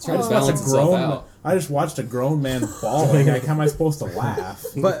like, it's I trying just to watched balance a itself grown, out. I just watched a grown man bawling. Like, how am I supposed to laugh?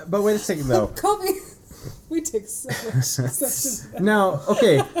 But wait a second though. Colby, we take so much exception. Now,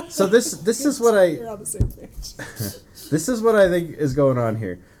 okay, so this is what We're on the same page. this is what I think is going on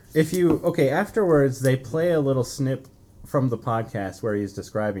here. If you afterwards they play a little snip from the podcast where he's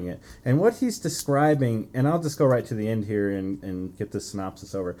describing it. And what he's describing, and I'll just go right to the end here and get this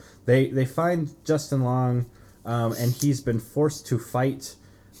synopsis over. They find Justin Long, and he's been forced to fight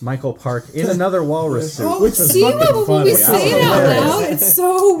Michael Park in another walrus suit. Oh, Which was see fucking what when funny. we say it out loud? It's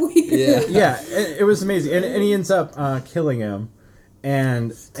so weird. Yeah, it was amazing. And he ends up killing him.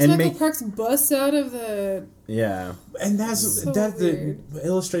 And Michael Parks busts out of the... Yeah. And So that weird.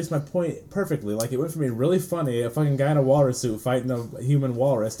 illustrates my point perfectly. Like, it went from being really funny, a fucking guy in a walrus suit fighting a human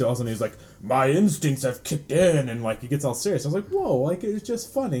walrus, to all of a sudden he's like, my instincts have kicked in, and like he gets all serious. I was like, whoa, like it was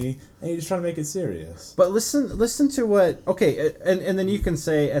just funny, and you're just trying to make it serious. But listen to what... Okay, and then you can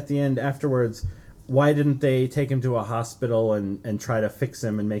say at the end afterwards, why didn't they take him to a hospital and try to fix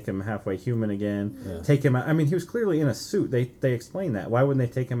him and make him halfway human again? Yeah. Take him out. I mean, he was clearly in a suit. They explain that. Why wouldn't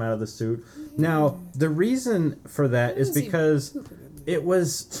they take him out of the suit? Now, the reason for that is because it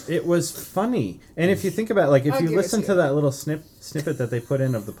was funny. And if you think about it, like, if I'll you give it listen to to you. that little snippet that they put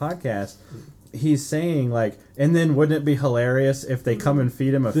in of the podcast, he's saying, like, and then wouldn't it be hilarious if they come and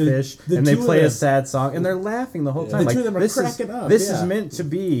feed him a fish the and they two of play a them- sad song and they're laughing the whole time? The Like, two of them are this cracking is up, this is yeah. meant to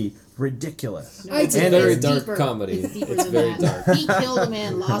be ridiculous. No, It's it's a very it's dark deeper. comedy. It's deeper It's than very that. dark. He killed a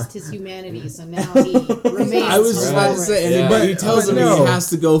man, lost his humanity, so now he remains. I was just about to walrus. say, and Yeah. he tells But him no. he has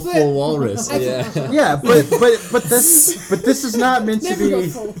to go full walrus. Yeah. Yeah, but this is not meant to Never go be.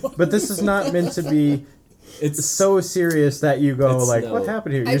 full. But this is not meant to be It's so serious that you go It's like, no. what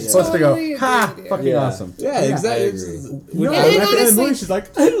happened here? I You're supposed totally to agree go, ha, with you. fucking Yeah. awesome. Yeah, exactly. I agree. No, And at the end of the honestly- movie, she's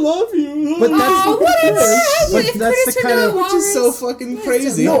like, I love you. But that's Oh, what is that? but If that's Curtis the turned kind out of- Which is so walrus, fucking that's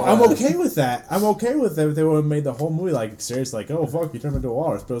crazy. No, amazing. I'm okay with that. I'm okay with it if they would have made the whole movie like serious, like, oh fuck, you turned into a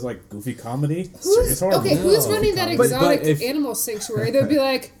walrus, but it was like goofy comedy, serious horror. Okay, who's No. running that But- exotic but if- animal sanctuary? They'd be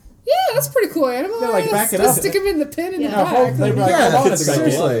like, yeah, that's a pretty cool animal. They're like, Let's- back it let's up. stick him in the pen in Yeah. the Yeah, back. they'd be like, Yeah, hold on a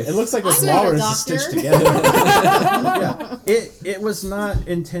second. seriously. It looks like this I'm not a walrus is doctor. stitched together. Yeah. It was not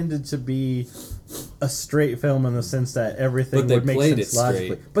intended to be a straight film in the sense that everything But they would make played sense it logically.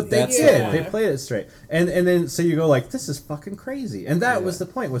 straight. But they That's the did. point. They played it straight. And then so you go like, this is fucking crazy. And that was the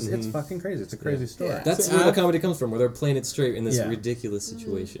point. Was it's fucking crazy. It's a crazy story. Yeah. That's where the comedy comes from, where they're playing it straight in this Yeah. ridiculous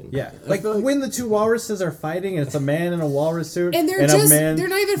situation. Yeah, like when the two walruses are fighting, and it's a man in a walrus suit And they're a just, man. they're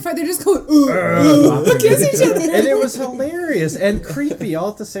not even fighting, they're just going, against each other. And it was hilarious and creepy all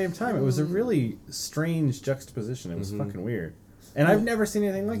at the same time. It was a really strange juxtaposition. It was fucking weird. And I've never seen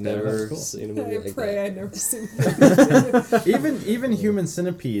anything like that. Never That's cool. seen a movie I like pray that. I'd never seen that. Even Human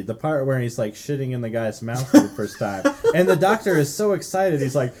Centipede, the part where he's like shitting in the guy's mouth for the first time, and the doctor is so excited,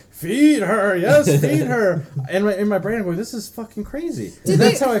 he's like, "Feed her, yes, feed her." And in my brain, I'm going, "This is fucking crazy."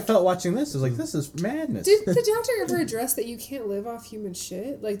 That's how I felt watching this. I was like, "This is madness." Did the doctor ever address that you can't live off human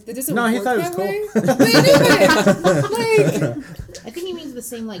shit? Like, that doesn't No, work he thought it was that cool. way? But anyway, like, I think he means the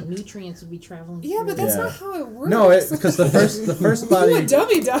same like nutrients would be traveling. yeah, but through. that's Yeah. not how it works. No, because the first You a body.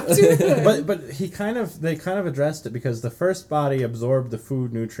 dummy doctor. But they kind of addressed it because the first body absorbed the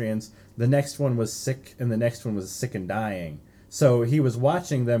food nutrients, the next one was sick, and the next one was sick and dying. So he was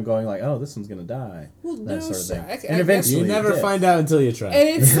watching them going like, "Oh, this one's gonna die." Well, that no sort of thing. shit. And eventually, You he never did. find out until you try.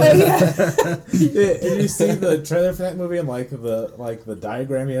 And it's like, yeah. Did you see the trailer for that movie and the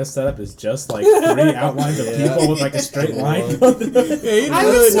diagram he has set up is just like 3 outlines of people with like a straight line? Yeah, you didn't I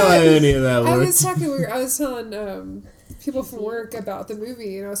really was know how talking- any of that I was works. talking. I was telling people from work about the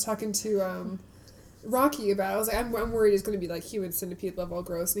movie, and I was talking to Rocky about it. I was like, I'm worried it's going to be like Human Centipede level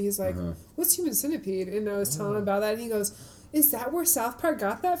gross, and he's like, "What's Human Centipede?" And I was telling him about that, and he goes, "Is that where South Park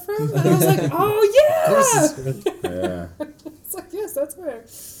got that from?" And I was like, "Oh yeah!" Yeah. It's like, yes, that's where.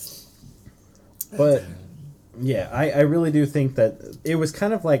 But yeah, I really do think that it was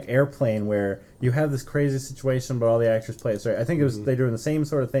kind of like Airplane, where you have this crazy situation, but all the actors play it straight. I think it was they're doing the same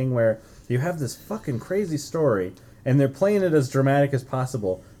sort of thing where you have this fucking crazy story, and they're playing it as dramatic as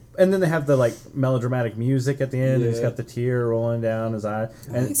possible. And then they have the like melodramatic music at the end, and he's Yeah. got the tear rolling down his eye,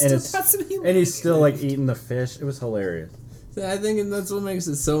 and He's still it's got some humor. and he's still like eating the fish. It was hilarious. I think that's what makes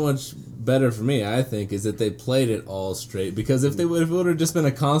it so much better for me. I think is that they played it all straight. Because if it would have just been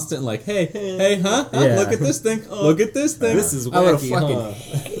a constant like, hey, huh? Yeah. Look at this thing. Look at this thing. This is I would have wacky, fucking huh?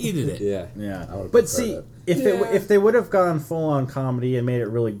 hated it. Yeah. Yeah, would've but preferred see, it. if they would have gone full on comedy and made it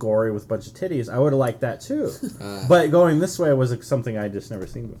really gory with a bunch of titties, I would have liked that too. But going this way was something I just never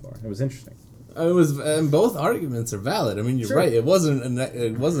seen before. It was interesting. It was, and both arguments are valid. I mean, you're Sure. right. It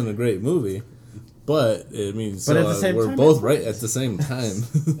wasn't a great movie, but I mean, so at the same we're time, both it's right at the same time.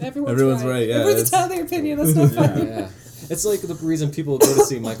 Everyone's right. Yeah, Everyone's it's- telling their opinion. That's not funny. Yeah. It's like the reason people go to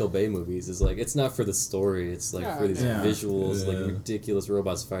see Michael Bay movies is like it's not for the story, it's like for these Yeah. visuals, like Yeah. ridiculous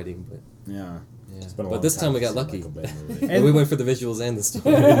robots fighting. But Yeah. yeah. It's been a But long this time we since got I've seen lucky. a Michael Bay movie. And we went for the visuals and the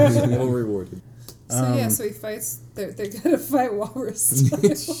story. No rewarded. So yeah, so he fights. They're gonna fight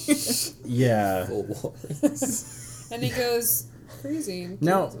walrus. Yeah. Full walrus. And he goes crazy. And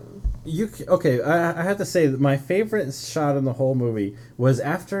Now- kills him. Okay, I have to say that my favorite shot in the whole movie was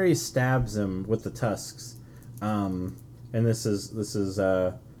after he stabs him with the tusks. And this is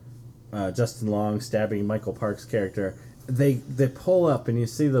Justin Long stabbing Michael Park's character. They pull up and you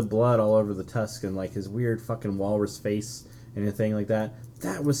see the blood all over the tusk and like his weird fucking walrus face and everything like that.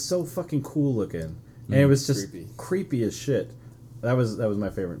 That was so fucking cool looking, and it was just creepy as shit. That was my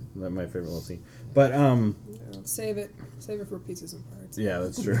favorite little scene. But Save it for pieces and parts. yeah,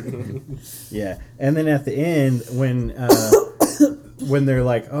 that's true. Yeah, and then at the end when they're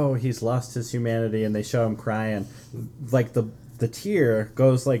like, oh, he's lost his humanity, and they show him crying, like the tear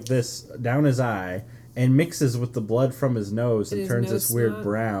goes like this down his eye and mixes with the blood from his nose and His turns nose this weird snot.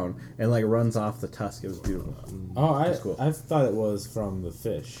 brown and like runs off the tusk. It was beautiful. Oh, cool. I thought it was from the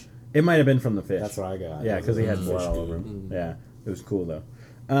fish. It might have been from the fish. That's what I got. Yeah, because he had Fish blood all goo. over him. Yeah, it was cool though.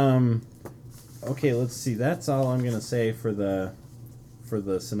 Okay, let's see. That's all I'm gonna say for the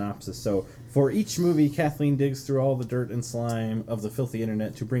synopsis. So for each movie, Kathleen digs through all the dirt and slime of the filthy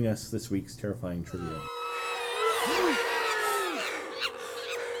internet to bring us this week's terrifying trivia.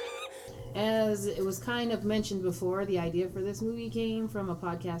 As it was kind of mentioned before, the idea for this movie came from a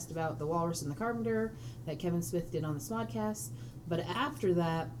podcast about The Walrus and the Carpenter that Kevin Smith did on the Smodcast. But after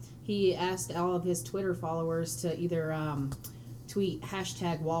that, he asked all of his Twitter followers to either tweet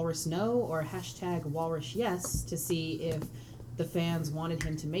 #WalrusNo or #WalrusYes to see if the fans wanted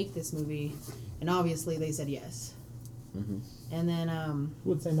him to make this movie. And obviously they said yes. Mm-hmm. And then Who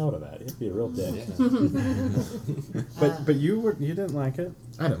would say no to that? It'd be a real dick. But you didn't like it.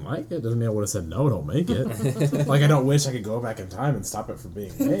 I didn't like it. Doesn't mean I would have said no, don't make it. Like, I don't wish I could go back in time and stop it from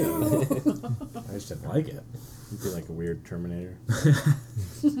being made. I just didn't like it. You'd be like a weird Terminator.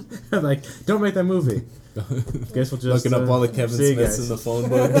 Like, don't make that movie. Guess we'll just Looking up all the Kevin see you Smiths guys. in the phone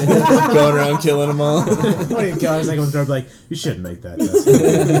book, going around killing them all. What do you guys like on the door? Like, you shouldn't make that.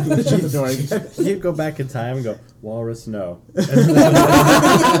 Shut the door again. You'd go back in time and go, Walrus, no.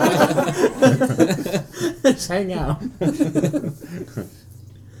 Just hang out.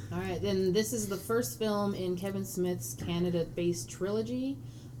 Alright, then this is the first film in Kevin Smith's Canada-based trilogy.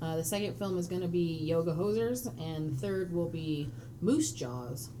 The second film is going to be Yoga Hosers, and third will be Moose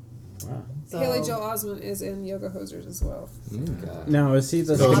Jaws. Wow. So, Haley Joel Osment is in Yoga Hosers as well. God. Now, is he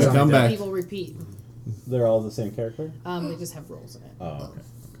the So lots he's of a comeback. people repeat. They're all the same character? They just have roles in it. Oh,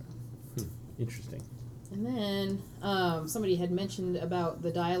 okay. Interesting. And then somebody had mentioned about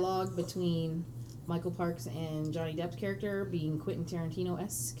the dialogue between Michael Parks and Johnny Depp's character being Quentin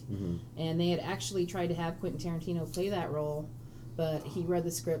Tarantino-esque. Mm-hmm. And they had actually tried to have Quentin Tarantino play that role, but he read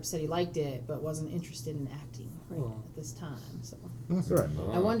the script, said he liked it, but wasn't interested in acting at this time. So That's right.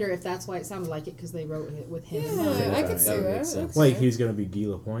 I wonder if that's why it sounded like it, because they wrote it with him in Yeah, mind. I could see would make that. sense. Like, he's going to be Guy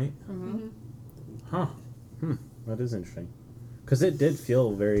Lapointe? Mm-hmm. Huh. That is interesting. Because it did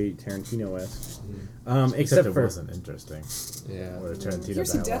feel very Tarantino-esque. Except Except it for... wasn't interesting. Yeah. Or a Tarantino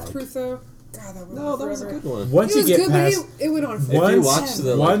Here's some dialogue. Death Proof though. God, that went No, on that was a forever. good one. Once It you was get good, past... but it went on If forever. If you Once- watch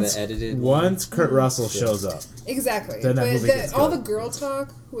the, like, once, the edited once Kurt Russell shows up, Exactly. Then that But movie gets all the good. girl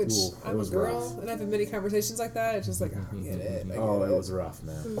talk, which Ooh, it I'm a was girl rough. and I've had many conversations like that, it's just like, I get it. I oh, get it was rough,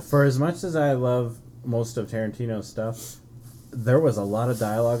 man. Mm. For as much as I love most of Tarantino's stuff, there was a lot of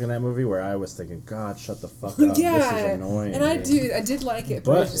dialogue in that movie where I was thinking, God, shut the fuck up. Yeah, This is annoying. and I did like it,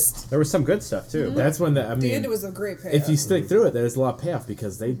 but, But- it just, There was some good stuff, too. That's when I the end mean, was a great payoff. if you stick through it, there's a lot of payoff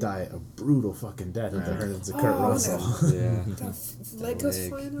because they die a brutal fucking death at the hands of Kurt Oh, Russell. Yeah. the leg goes leg.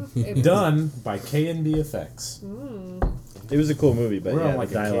 flying off. It- Done by K&D Effects. It was a cool movie, but We're yeah, on like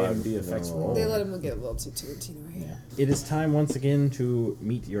the a dialogue. KMD effects roll. They let him get a little too Tarantino here. Yeah. It is time once again to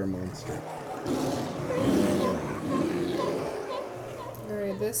meet your monster.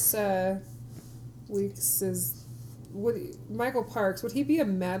 Alright, this week's is Michael Parks. Would he be a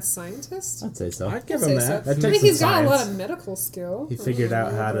mad scientist? I'd say so. I'd give I'd him say that. so. That I think takes he's some got a lot science. of medical skill. He figured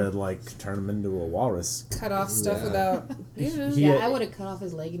out how to like turn him into a walrus. cut off stuff Yeah. without. Yeah. He- Yeah, I would have cut off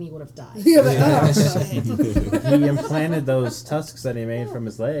his leg and he would have died. Yeah, but, oh, shit. He implanted those tusks that he made from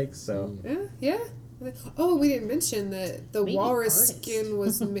his legs, so... Yeah. Oh, we didn't mention that the Maybe walrus artist. skin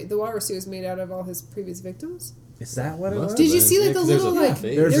was the walrus suit was made out of all his previous victims. Is that what it Must was? Did you been. see like Yeah, the 'cause there's little a like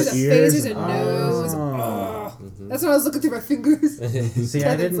face. There's there's the a ears face, there's a and nose. eyes. Oh. That's when I was looking through my fingers. See, I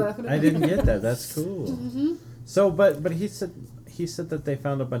Kevin's laughing didn't. at I me. didn't get that. That's cool. So, but he said that they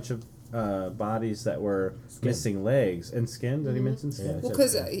found a bunch of bodies that were missing legs and skin. Did he mention skin? Well,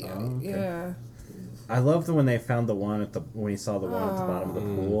 because okay. yeah, I loved when they found the one when he saw the one at the bottom of the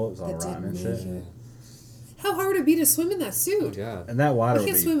pool. It was all that rotten and didn't shit. make it. How hard would would it be to swim in that Oh suit? god. And that water I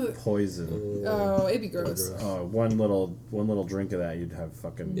would can't be swim. poison. Oh, it'd be gross. Oh, one little drink of that, you'd have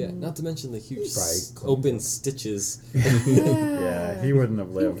fucking. Yeah, not to mention the huge Right. open stitches. Yeah, he wouldn't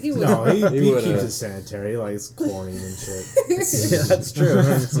have lived. He would. No, he would've- keeps it sanitary, like it's chlorine and shit. Yeah, that's true.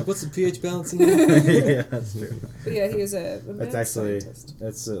 It's like, what's the pH balance in there? Yeah, that's true. But yeah, he was a That's mad actually scientist.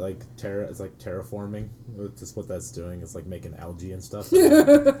 it's like terraforming. That's what that's doing. It's like making algae and stuff. Get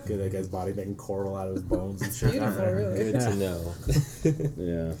that guy's body making coral out of his bones and shit. Beautiful, really. Good to know.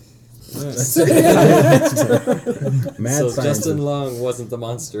 Yeah. Mad So scientist. Justin Long wasn't the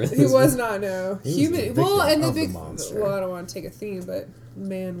monster. In He this was not, no. He was Human. the Well, victim and the of the big. monster. Well, I don't want to take a theme, but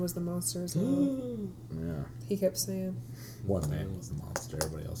man was the monster as well. Yeah. He kept saying, One man was the monster.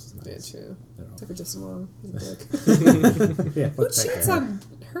 Everybody else was yeah, nice. true. They're all- Except for Justin Long. He's a dick. Yeah, Who fuck that cheats guy. on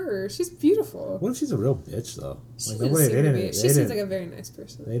her? She's beautiful. What if she's a real bitch though? She Like doesn't nobody, seem they to didn't. be. She They seems didn't. like a very nice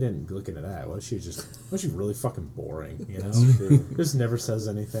person. They didn't look into that. What if she really fucking boring? You know, That's true. just never says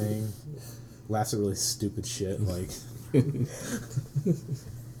anything. Laughs at really stupid shit. Like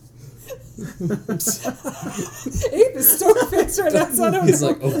Ate the store face right now. So I don't He's know.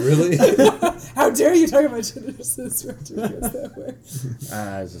 like, oh really? How dare you talk about gender disrespect that way?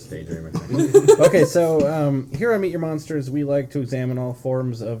 It's just daydreaming. Okay, so here on Meet Your Monsters, we like to examine all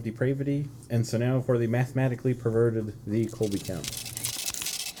forms of depravity, and so now for the mathematically perverted, the Colby count.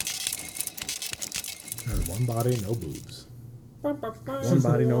 one body, no boobs. One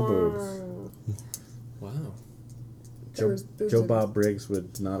body, no boobs. Wow. There was boobs Joe in- Bob Briggs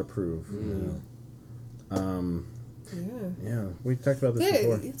would not approve. Yeah. Yeah, we talked about this Yeah,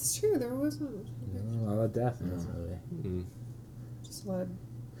 before. it's true. There wasn't A lot of death in this movie. Mm. just blood.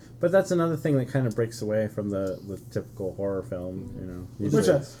 But that's another thing that kind of breaks away from the typical horror film, you know. Which,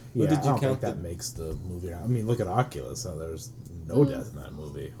 Usually yeah, What did I you don't think count that the- makes the movie. I mean, look at Oculus. There's no death in that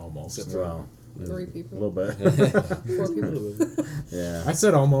movie, almost. Except for- well, 3 a people. little bit. 4 people. Yeah. I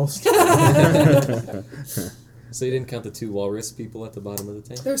said almost. So you didn't count the 2 walrus people at the bottom of the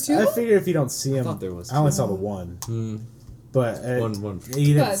tank? There was 2 I of them? figure if you don't see him, thought there was I only saw the one, but One. you But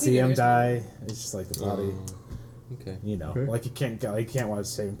didn't see you him know, die. It's just like the body. Okay. You know, Okay. like you can't watch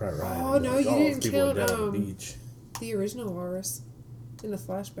Saving Private Ryan. Oh, and be no, like, you didn't people are count, dead on the beach. The original walrus in the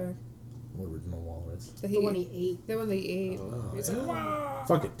flashback. What original walrus? That The one he ate. The one they ate. Oh, It's yeah. like, wow.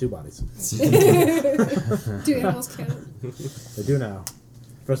 Fuck it, 2 bodies. Do animals count? They do now.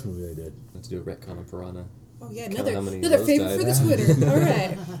 First movie they did. Let's do a retcon on Piranha. Oh, yeah, Count how many of another those favorite died. for the Twitter. All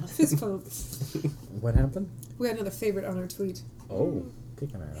right. Fist pump. What happened? We got another favorite on our tweet. Oh.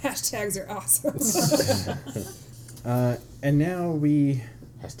 Kicking ass. Hashtags are awesome. And now we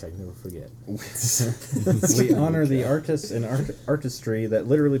Hashtag never forget. we honor the artists and artistry that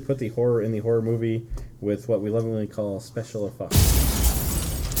literally put the horror in the horror movie with what we lovingly call special effects.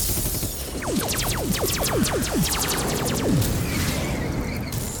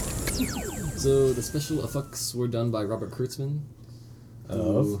 So the special effects were done by Robert Kurtzman,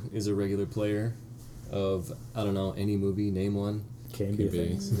 who is a regular player of, I don't know, any movie, name one. Can be a Could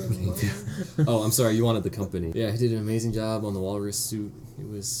be. thing. Oh, I'm sorry, you wanted the company. Yeah, he did an amazing job on the walrus suit. It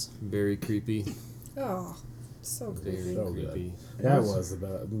was very creepy. Oh, so Very creepy. So good. creepy. That was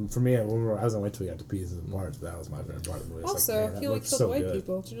about for me. I was on wait till we got to pieces and parts. That was my favorite part of the movie. It's Also, like, man, that he only looks killed so white good.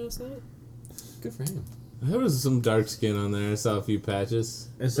 people. Did you notice that? Good for him. There was some dark skin on there. I saw a few patches.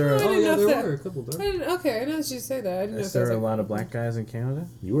 Is there I a, didn't Oh yeah, know there that- were a couple I dark. didn't, okay, I know that you say that. I didn't know is if that was there a like, lot of black guys in Canada?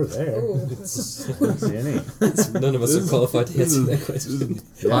 You were there. Ooh. I don't see any. None of us are qualified to answer that question.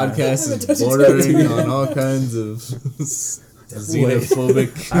 Podcast I haven't is touched it. bordering on all kinds of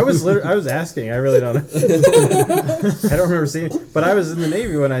xenophobic. I was asking. I really don't. I don't remember seeing. But I was in the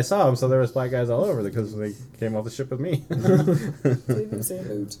Navy when I saw them, so there was black guys all over because they came off the ship with me. Didn't even say a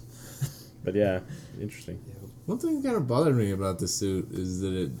hoot. But yeah, interesting. One thing that kind of bothered me about the suit is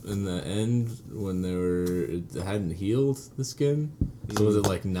that it, in the end, when it hadn't healed the skin. So was it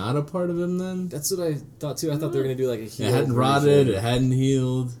like not a part of him then? That's what I thought too. I thought they were gonna do like a It healed hadn't rotted. version. It hadn't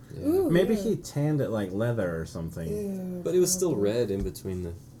healed. Yeah. Ooh, Maybe yeah. he tanned it like leather or something. Yeah. But it was still red in between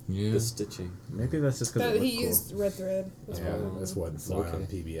the Yeah. stitching. Maybe that's just because But it he looked used red thread. That's Yeah, why. this wasn't fly on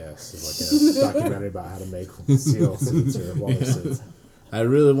Okay. PBS. It's like a documentary about how to make seal suits or walrus suits. I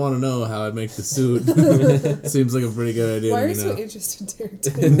really want to know how I make the suit. Seems like a pretty good idea. Why are to you me so now. interested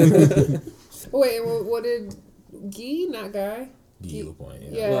in Derek? Wait, what did Guy, not Guy? Guy Lapointe, yeah.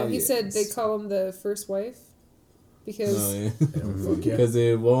 Yeah, Well, he yes. said they call him the first wife because Oh, yeah. They don't fuck you. Because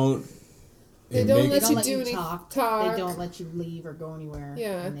they won't. they It don't make- let They you don't do let any you talk. talk. They don't let you leave or go anywhere.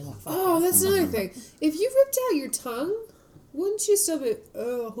 Yeah. And they won't fuck Oh, you. that's another thing. If you ripped out your tongue, wouldn't you still be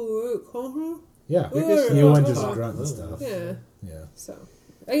Yeah, Yeah. you wouldn't just grunt and stuff. Yeah. Yeah. So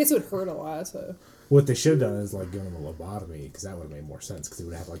I guess it would hurt a lot. So. What they should have done is like given him a lobotomy, because that would have made more sense. Because he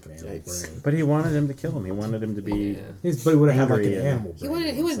would have like an animal Yikes. brain. But he wanted him to kill him. He wanted him to be. Yeah. But he would have had like Angry an and- animal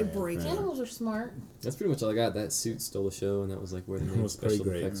brain. He wanted to I'm break saying. it. Animals are smart. That's pretty much all I got. That suit stole the show, and that was like where the It main was pretty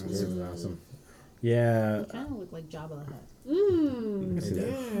special great. effects It were. was awesome. Yeah. They kind of look like Jabba the Hutt. Yeah.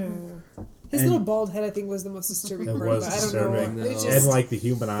 His And- little bald head, I think, was the most disturbing It part. was But I don't disturbing. know. No. It And just, like the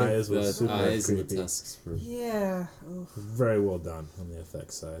human eyes was The super eyes and the creepy. tusks were. yeah. Oof. Very well done on the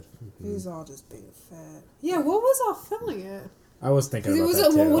effects side. He's all just big and fat. Yeah, what was all filming it? I was thinking Because it about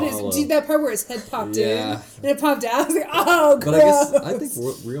was that too. when his, that part where his head popped Yeah. in and it popped out. I was like, oh, gross. But I guess I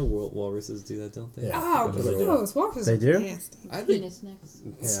think real world walruses do that, don't they? Yeah. Oh, That's what they do. gross. Walkers They do? nasty. I think Penis next.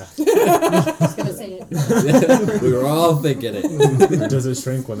 Yeah. Just gonna say it. we were all thinking it. Does it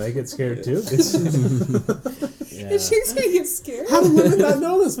shrink when they get scared too? Is she gonna get scared? How do women not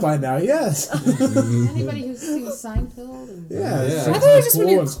know this by now? Yes. Anybody who's seen Seinfeld? And Yeah. Yeah. It I shrinks thought it in was the just when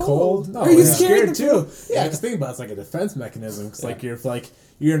pool, you're it's cold. No, Are you yeah. scared in the too? Yeah, because think about it, it's like a defense mechanism. Because like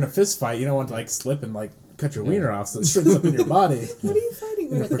you're in a fist fight, you don't want to like slip and like cut your wiener off, so it shrinks up in your body. What are you fighting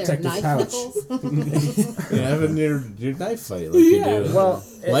with? with their protective knife pouch. nipples. You having your knife fight like you do. Well,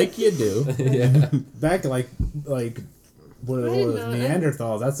 like you do. Yeah. Back like what I it didn't was know.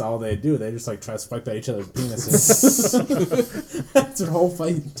 Neanderthals. That's all they do. They just like try to spike at each other's penises. That's their whole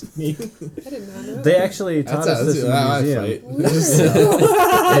fight technique. I did not know. they actually taught us this in the museum.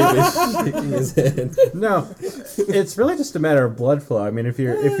 Shaking his head. No, it's really just a matter of blood flow. I mean, if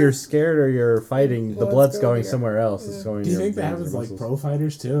you're scared or you're fighting, the Blood's blood's going going here. somewhere else. It's going. Do you to think your that veins happens or like muscles. pro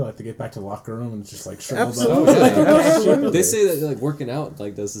fighters too? Like they get back to the locker room and just like shrivel Absolutely. up. Absolutely. They say that like working out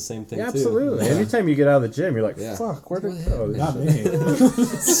like does the same thing Yeah, too. absolutely. Yeah. Anytime you get out of the gym, you're like, Yeah. "Fuck, where'd it What go?" Not me.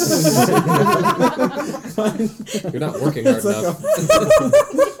 You're not working hard enough.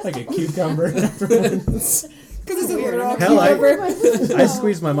 Like a cucumber. Because it's a literal Hell, cucumber. I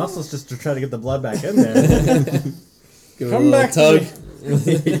squeeze my muscles just to try to get the blood back in there. Give it a Come little back tug. to I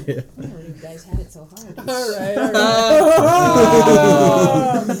didn't know you guys had it so hard. All right.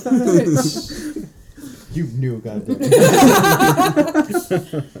 You knew, goddamn.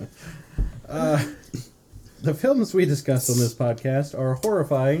 The films we discuss on this podcast are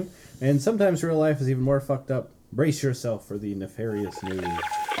horrifying, and sometimes real life is even more fucked up. Brace yourself for the nefarious news.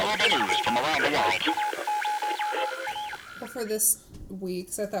 Well, for this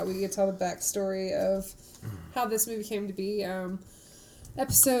week, so I thought we could tell the backstory of how this movie came to be.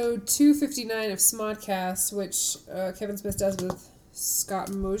 Episode 259 of Smodcast, which Kevin Smith does with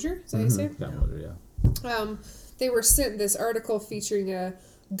Scott Mosier. Is that how you say it? Yeah. They were sent this article featuring a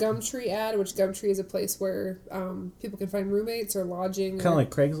Gumtree ad, which Gumtree is a place where people can find roommates or lodging. Kind of like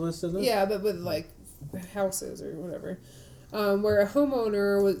Craigslist, isn't it? Yeah, but with like houses or whatever. Where a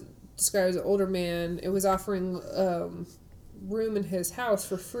homeowner was described as an older man, it was offering room in his house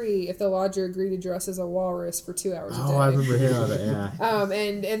for free if the lodger agreed to dress as a walrus for 2 hours a day. Oh, I remember hearing about that. Yeah.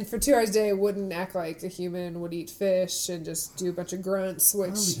 And for 2 hours a day wouldn't act like a human, would eat fish and just do a bunch of grunts,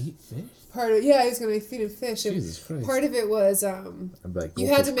 which Eat fish. part of he's gonna be feeding fish. And Jesus Christ. part of it was I'm like, you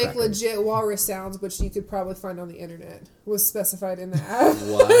had to make crackers. legit walrus sounds, which you could probably find on the internet. Was specified in the ad.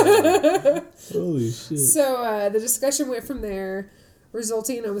 Wow. Holy shit. So the discussion went from there,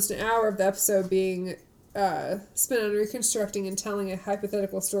 resulting in almost an hour of the episode being spent on reconstructing and telling a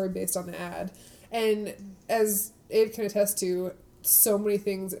hypothetical story based on the ad. And as Abe can attest to, so many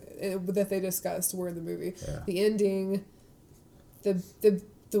things that they discussed were in the movie. Yeah. The ending, the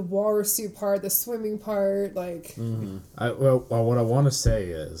walrus suit part, the swimming part, like... Well, what I want to say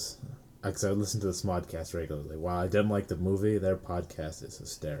is, because I listen to the Smodcast regularly. While I didn't like the movie, their podcast is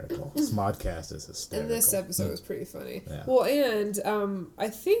hysterical. Smodcast is hysterical. And this episode was pretty funny. Yeah. Well, and I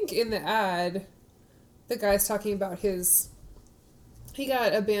think in the ad, the guy's talking about he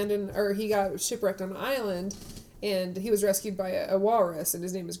got abandoned, or he got shipwrecked on an island, and he was rescued by a walrus, and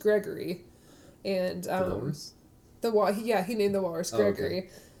his name is Gregory. And Walrus? he named the walrus Oh, Gregory.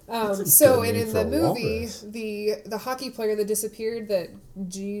 That's a So, good and name in for the a movie, walrus. the hockey player that disappeared, that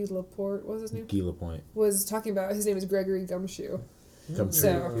G. Laporte, what was his name? Gila Point. Was talking about, his name is Gregory Gumshoe. Gumtree.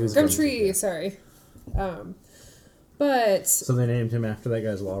 So, He was Gumtree, sorry. But, So they named him after that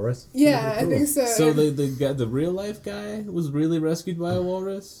guy's walrus? yeah, I think so. So the real life guy was really rescued by a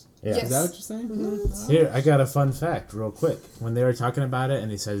walrus? Yeah. Yes. Is that what you're saying? Here, I got a fun fact real quick. When they were talking about it,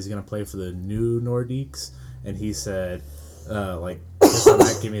 and he said he's going to play for the new Nordiques, and he said, just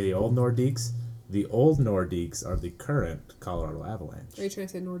not give me the old Nordiques. The old Nordiques are the current Colorado Avalanche. Are you trying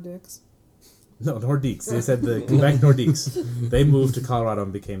to say Nordics? No, Nordiques. They said the Quebec Nordiques. They moved to Colorado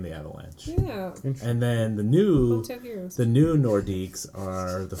and became the Avalanche. Yeah. And then the new Hometown heroes. Nordiques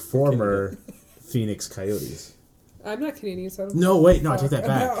are the former Phoenix Coyotes. I'm not Canadian, so I don't No, wait, no, I take that fuck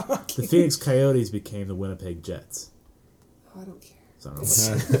back. about hockey. The Phoenix Coyotes became the Winnipeg Jets. Oh, I don't care. So I don't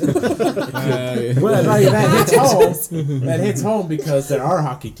know. Well, no, that hits home. That hits home because they're our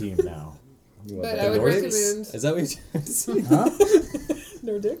hockey team now. But The I would Nordics? recommend Is that what you're trying to say? Huh?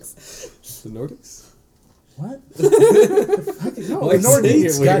 Nordics. The Nordics? What? Well, The I say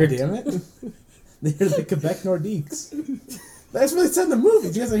Nordiques, it weird. goddammit. They're the Quebec Nordiques. That's what they said in the movie.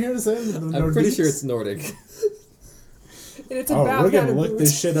 You guys are here to say the Nordiques? I'm pretty sure it's Nordic. And it's Oh, about we're gonna kind of look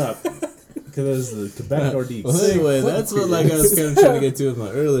this shit up. Because it's the Quebec Nordiques. Well, anyway, that's what like I was kind of trying to get to with my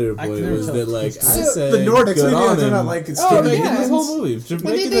earlier I can point never was tell. that like I So- said The Nordics, good we on talking him. about like Oh, For making yeah. this whole movie, for But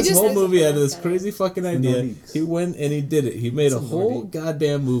making they this just- whole movie out of this crazy fucking idea. Nordiques. He went and he did it. He made a whole Nordique.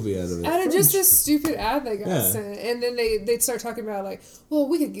 goddamn movie out of it. out of just this stupid ad that got Yeah. sent, and then they'd start talking about like, well,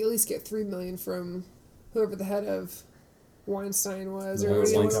 we could at least get $3 million from whoever the head of Weinstein was, or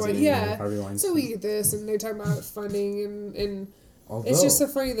Harvey whatever. Weinstein. Yeah. Harvey So Weinstein. we get this, and they talk about funding, and Although, it's just so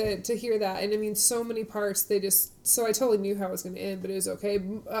funny to hear that. And I mean, so many parts they just. So I totally knew how it was going to end, but it was okay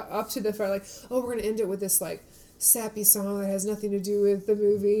up to the part like, oh, we're going to end it with this like sappy song that has nothing to do with the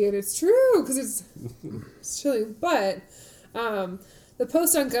movie, and it's true because it's chilling. But the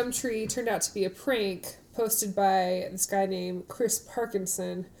post on Gumtree turned out to be a prank posted by this guy named Chris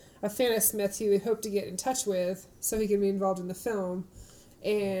Parkinson, a fan of Smith who he hoped to get in touch with so he could be involved in the film,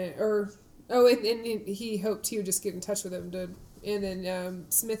 and he hoped he would just get in touch with him and then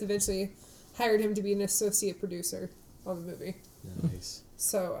Smith eventually hired him to be an associate producer on the movie. Nice.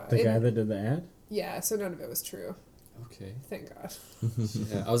 So The guy that did the ad? yeah, so none of it was true. Okay. Thank God.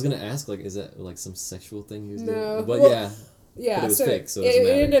 Yeah, I was gonna ask, like, is that like some sexual thing he was No. doing? But Well, yeah. Yeah, But it was so fake, so it it doesn't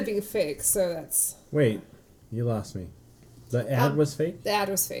matter. ended up being fake. So that's Wait, you lost me. The ad was fake? the ad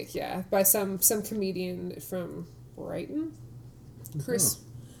was fake. Yeah, by some comedian from Brighton, Chris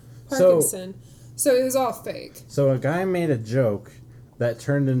Parkinson. So it was all fake. So a guy made a joke that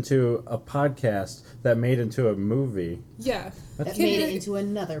turned into a podcast that made into a movie. Yeah. That Can made you- it into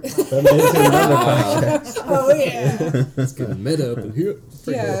another podcast. That made into another podcast. Oh yeah. It's getting meta up in here.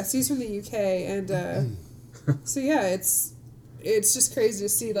 Yeah, so he's from the UK, and so yeah, it's just crazy to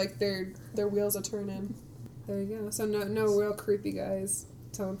see like their wheels are turning. There you go. So no real creepy guys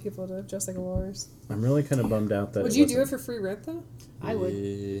telling people to dress like a walrus. I'm really kind of bummed out that Would it you do it wasn't- for free rent though? I would.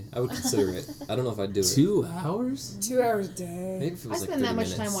 Yeah, I would consider it. I don't know if I'd do it. 2 hours? 2 hours a day. Maybe if it I was like spend that 30 much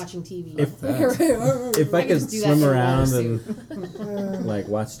minutes. time watching TV. If I I could just do that swim for a around walrus and like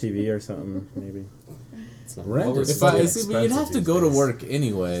watch TV or something, maybe. It's not Rent walrus is If I fucking see, but you'd have to expensive go to these work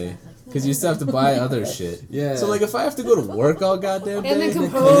anyway, because you still have to buy other shit. Yeah. So like, if I have to go to work all goddamn day, And then come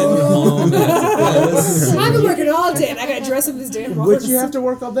and then come home, I've been working all day, and I gotta dress up this damn walrus. But you have to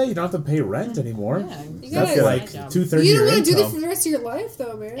work all day. You don't have to pay rent anymore. Yeah. You That's gotta- like 2/3 You your don't want to do that income. for the rest of your life,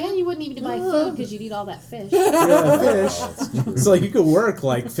 though, man. And you wouldn't even buy food because you'd eat all that fish. Yeah, fish. So like you could work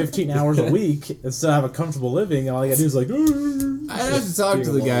like 15 hours a week and still have a comfortable living. And all you gotta do is like. I'd have to talk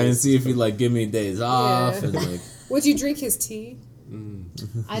to the guy and see if he'd like give me days off Yeah. and like. Would you drink his tea?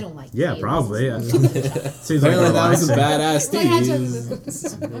 I don't like Yeah, kids. probably. Yeah. Seems like Apparently that was a relaxing. badass I had tea.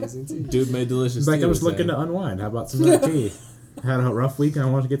 to- Amazing too. Dude made delicious It's tea. like I was all the looking time. to unwind. How about some of that tea? Had a rough week and I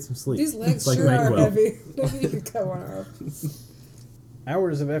want to get some sleep. These legs It's like sure are NyQuil. heavy. Maybe you could cut one off.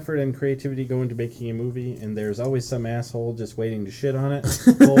 Hours of effort and creativity go into making a movie, and there's always some asshole just waiting to shit on it.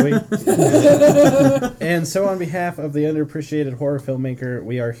 Chloe. And so, on behalf of the underappreciated horror filmmaker,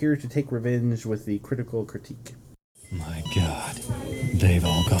 we are here to take revenge with the critical critique. My God, they've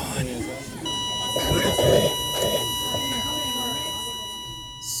all gone.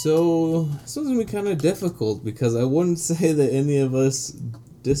 So this one's gonna be kind of difficult because I wouldn't say that any of us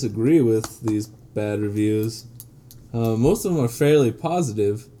disagree with these bad reviews. Most of them are fairly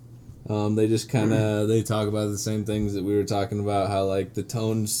positive. They just kind of they talk about the same things that we were talking about. How like the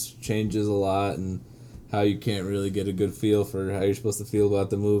tone changes a lot and how you can't really get a good feel for how you're supposed to feel about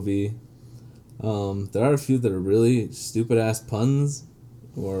the movie. There are a few that are really stupid ass puns,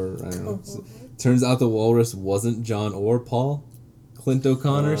 or I don't know. Turns out the walrus wasn't John or Paul. Clint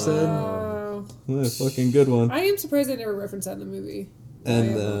O'Connor said. Oh. What a fucking good one. I am surprised they never referenced that in the movie.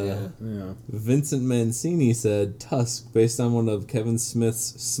 And Yeah. Yeah. Vincent Mancini said Tusk, based on one of Kevin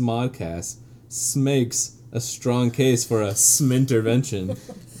Smith's smodcasts, makes a strong case for a smintervention.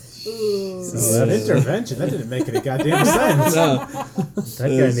 Oh, that intervention, that didn't make any goddamn sense. No, That guy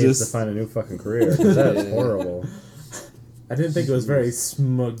It's needs just- to find a new fucking career, 'cause that is horrible. I didn't think it was very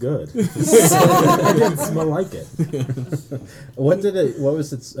good. I didn't smell like it. What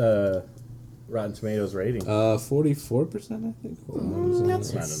was its Rotten Tomatoes rating? 44%, I think.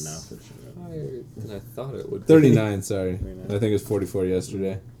 That's not enough. Higher than I thought it would be. 39, sorry. 39. I think it was 44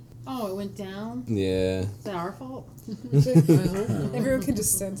 yesterday. Oh, it went down? Yeah. Is that our fault? Everyone can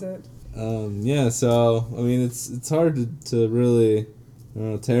just sense it. Yeah, so, I mean, it's hard to really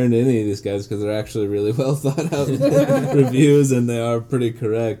tear into any of these guys because they're actually really well thought out reviews and they are pretty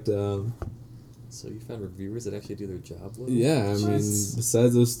correct. So you found reviewers that actually do their job well? Yeah, I mean,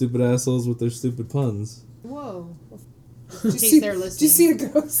 besides those stupid assholes with their stupid puns. Whoa. Did In case they're listening. you see a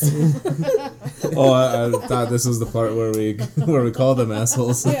ghost? Oh, I thought this was the part where we call them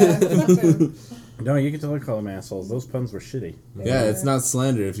assholes. Yeah. fuck them. No, you can totally call them assholes. Those puns were shitty. Yeah, it's not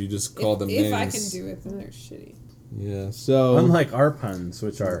slander if you just call them names. If I can do it, then they're shitty. Yeah, so... Unlike our puns,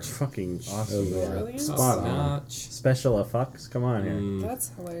 which are fucking awesome. Brilliant. Spot on. Notch. Special effects, come on here.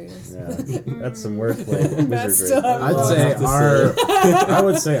 That's hilarious. Yeah, that's some wordplay That's wizardry. still I'd Well, say have to our I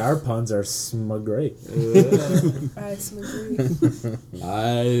would say our puns are smug great. I agree.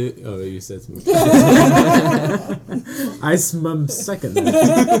 Oh, you said something. I smum second.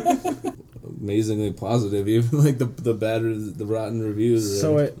 That. Amazingly positive, even like the rotten reviews.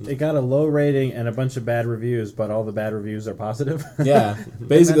 So it got a low rating and a bunch of bad reviews, but all the bad reviews are positive. Yeah,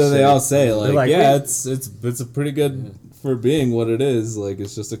 basically they all say like, like, yeah, "Wait." it's a pretty good for being what it is. Like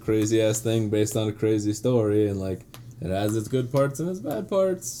it's just a crazy ass thing based on a crazy story, and like it has its good parts and its bad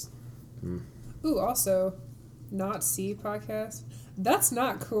parts. Ooh, also, not see podcast. That's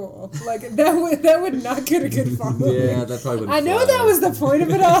not cool. Like that would not get a good following. Yeah, that probably wouldn't I know fly. that was the point of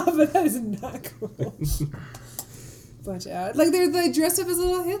it all, but that is not cool. Bunch of like they dressed up as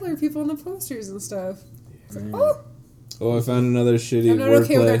little Hitler people on the posters and stuff. It's like, oh, Oh, I found another shitty I'm not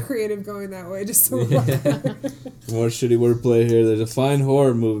okay with our wordplay. creative going that way. Just so More shitty wordplay here. There's a fine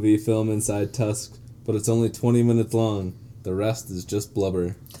horror movie film inside Tusk, but it's only 20 minutes long. The rest is just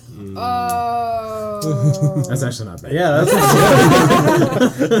blubber. Oh, That's actually not bad. Yeah, that's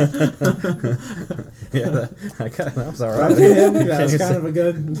yeah. That was all right. That was kind of a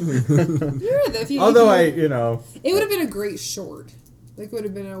good. Although it would have been a great short. Like would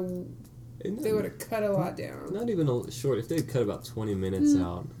have been they would have cut a lot down. Not even a short. If they had cut about 20 minutes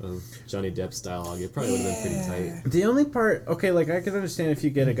out of Johnny Depp's dialogue, it probably would have been pretty tight. The only part, okay, like I can understand if you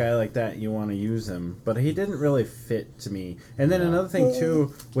get a guy like that, you want to use him, but he didn't really fit to me. And then another thing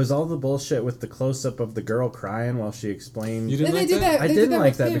too was all the bullshit with the close up of the girl crying while she explained. You And didn't they like did that. I They didn't did that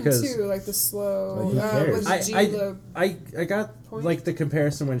like with that him because- too, like the slow. Like, who cares? Was G-Lo I got point? like the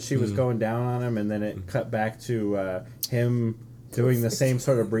comparison when she was going down on him, and then it cut back to him doing the same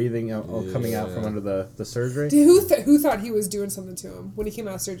sort of breathing coming out from under the surgery. Dude, who thought he was doing something to him when he came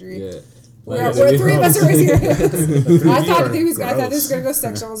out of surgery? Yeah. We're three of us are raising our hands. I thought this was gonna go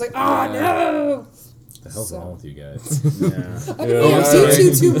sexual. I was like, oh no! What the hell's wrong with you guys? Yeah. I don't know, I've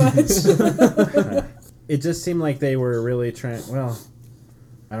seen too much. It just seemed like they were really trying. Well,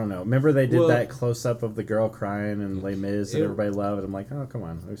 I don't know. Remember they did that close up of the girl crying and Les Mis and everybody loved it. I'm like, oh come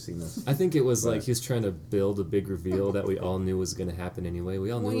on, I've seen this. I think it was like he was trying to build a big reveal that we all knew was going to happen anyway. We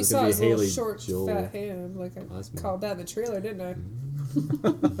all knew When it you was saw going his to be little Haley short, Joel. fat hand, like I Osment. called that in the trailer, didn't I?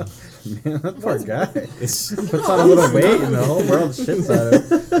 Man, that poor guy It's, puts on a little weight and the whole world shits at him.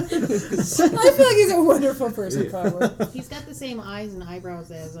 I feel like he's a wonderful person, probably. He's got the same eyes and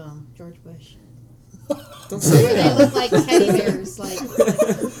eyebrows as George Bush. don't say They that. look like teddy bears. Like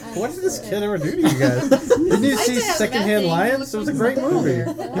What did this kid ever do to you guys? Didn't you see Secondhand Lions? It was a great movie. He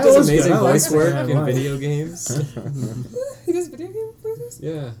does was amazing good. I like voice work Secondhand in Lions. video games. He does video game voices?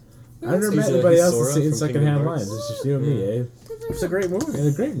 Yeah. I never He's met a- anybody he's else Sora that's seen from Secondhand Kingdom Lions. Hearts. It's just you and me, eh? It's a great movie.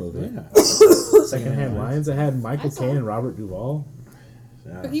 It's a great movie. Yeah. Secondhand Lions. It had Michael I saw Caine it. and Robert Duvall.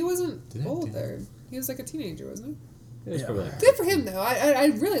 But he wasn't old there. He was like a teenager, wasn't he? It was probably like, Good for him, though. I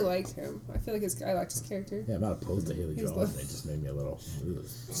really liked him. I feel like I liked his character. Yeah, I'm not opposed to Haley He's Joel. lovely. They just made me a little. Ugh.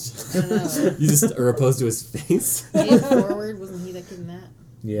 I don't know. you just are opposed to his face. Pay It Forward, wasn't he that kid in that?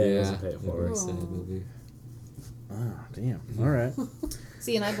 Yeah, it doesn't pay it forward. Very sad movie. Oh, damn. All right.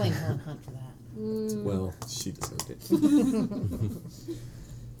 See, and I blame Helen Hunt for that. Well, she deserved it.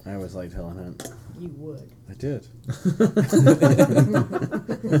 I always liked Helen Hunt. You would. I did.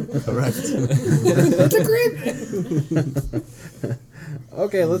 Correct. That's a great.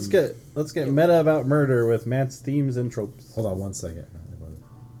 Okay, let's get meta about murder with Matt's themes and tropes. Hold on one second.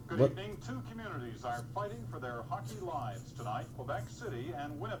 Good What? evening. Two communities are fighting for their hockey lives tonight: Quebec City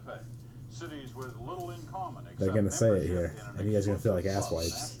and Winnipeg. Cities with little in common. They're except gonna say it membership here, in an and you guys are gonna feel like exclusive ass club,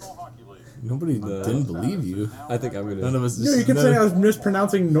 wipes. National Hockey League. Nobody didn't believe you. I think I'm None gonna. of us. No, you can say I was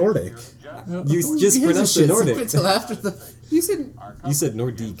mispronouncing Nordic. You just pronounced the Nordic. Until after the. You said You said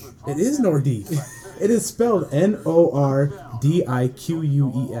Nordique. It is Nordique. It is spelled Nordiques. It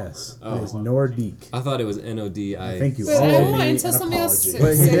is Nordique. I thought it was Nodi. Thank you. But all I of want me until an somebody else apology.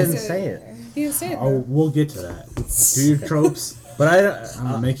 But he says didn't it. say it. He didn't say it. Oh, though. we'll get to that. Do your tropes. But I'm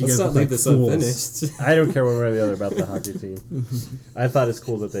gonna make you Let's guys not look leave like this fools. unfinished. I don't care one way or the other about the hockey team. I thought it's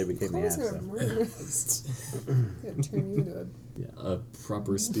cool that they became the Always Avs. gonna though. murder us. Gonna turn you into a A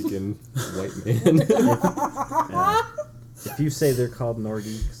proper speaking white man. Yeah. If you say they're called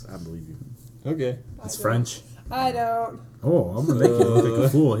Nordiques, I believe you. Okay. It's French. I don't. Oh, I'm gonna make you look like a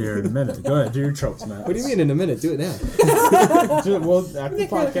fool here in a minute. Go ahead, do your tropes, Matt. What do you mean in a minute? Do it now. Well, after the Make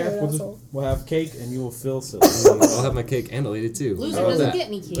her look like podcast, an asshole. we'll have cake and you will feel silly. I'll have my cake and I'll eat it too. Loser How about doesn't that? get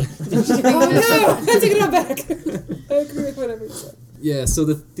any cake. Oh no! I take it all back. I agree with whatever you said. Yeah, so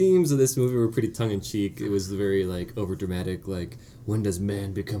the themes of this movie were pretty tongue-in-cheek. It was very, like, over-dramatic, like, when does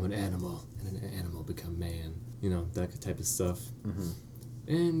man become an animal and an animal become man? You know, that type of stuff.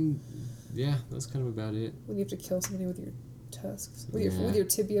 And, yeah, that's kind of about it. When you have to kill somebody with your tusks, with Yeah. your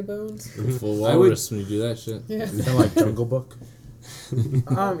tibia bones. Full I would- walrus when you do that shit. Yeah. Kind of like Jungle Book.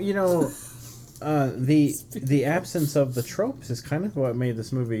 You know, the absence of the tropes is kind of what made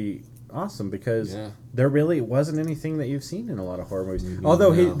this movie awesome because Yeah. there really wasn't anything that you've seen in a lot of horror movies.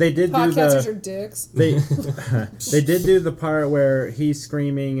 Although No. they did do Podcasters are the dicks. they did do the part where he's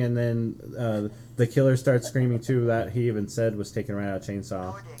screaming and then the killer starts screaming too. That he even said was taken right out of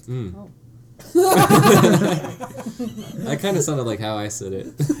Chainsaw. I kind of sounded like how I said it.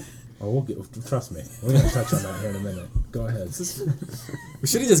 Oh, trust me. We're gonna touch on that here in a minute. Go ahead. We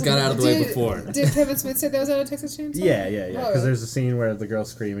should have just got out of the way Did- before. Did Kevin Smith say that was out of Texas Chainsaw? Yeah. Oh, Because there's a scene where the girl's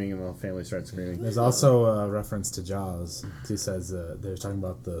screaming and the whole family starts screaming. There's also a reference to Jaws. He says they're talking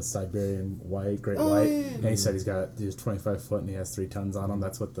about the Siberian great white, yeah. and he said he's 25 foot and he has 3 tons on him.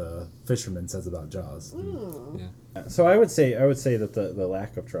 That's what the fisherman says about Jaws. Yeah. So I would say that the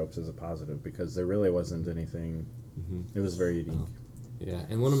lack of tropes is a positive because there really wasn't anything. It was very unique. Yeah,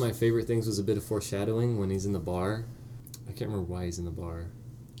 and one of my favorite things was a bit of foreshadowing when he's in the bar. I can't remember why he's in the bar.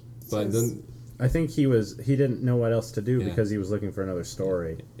 But then, I think he didn't know what else to do Yeah. because he was looking for another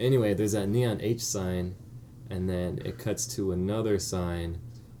story. anyway, there's that neon H sign, and then it cuts to another sign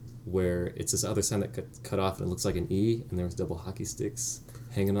where it's this other sign that cut off and it looks like an E, and there was double hockey sticks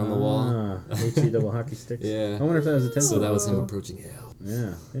hanging on the wall. HE double hockey sticks. Yeah. I wonder if that was intentional. So that was him approaching hell.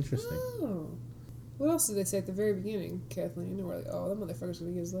 Yeah, interesting. Oh. What else did they say at the very beginning, Kathleen? And we're like, oh, that motherfucker's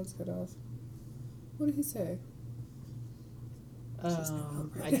gonna get his legs cut off. What did he say? I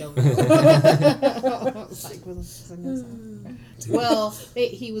don't know. Like, well,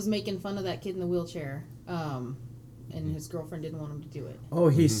 he was making fun of that kid in the wheelchair, and his girlfriend didn't want him to do it. Oh,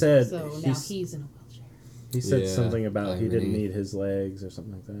 he said. So now he's in a wheelchair. He said Yeah, something about he didn't irony. need his legs or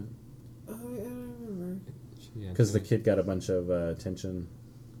something like that. Oh, I don't remember. Yeah, Because the kid got a bunch of attention.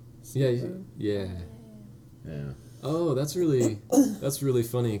 yeah. Yeah. Oh, that's really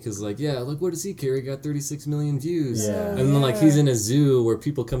funny because what does he care? He got 36 million views. Yeah. And then he's in a zoo where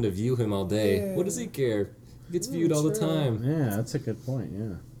people come to view him all day. Yeah. What does he care? He gets viewed all the true. time. Yeah, that's a good point.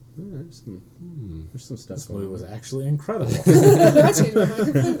 Yeah. There's some stuff. This movie going was on. actually incredible. I changed my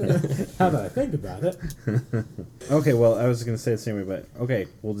mind completely. Now that I think about it. Okay, well, I was going to say the same way, but okay,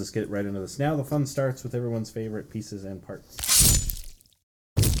 we'll just get right into this. Now the fun starts with everyone's favorite pieces and parts.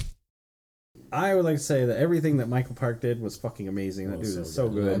 I would like to say that everything that Michael Park did was fucking amazing. That dude is so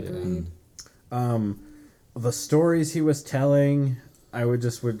good. Agreed. The stories he was telling, I would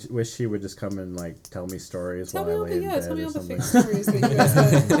wish he would just come and tell me stories Tell while me I all lay in bed tell me or all the something. fake stories that you guys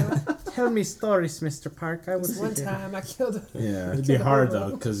had. Tell me stories, Mr. Park. I was One time I killed. Yeah. It'd be hard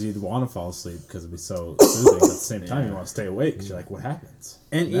though because you'd want to fall asleep because it'd be so soothing. At the same time, you want to stay awake because you're like, what happens?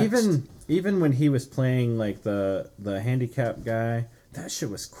 And next? even when he was playing the handicapped guy, that shit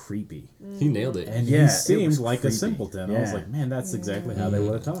was creepy. He nailed it. And Yeah, he it seemed was like creepy. a simpleton. I was Yeah. like, man, that's exactly how they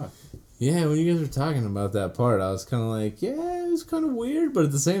would have talked. Yeah, when you guys were talking about that part, I was kind of like, yeah, it was kind of weird, but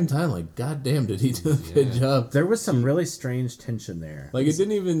at the same time, goddamn, did he do a good job? There was some really strange tension there. It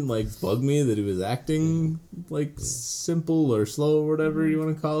didn't even, bug me that he was acting, simple or slow or whatever you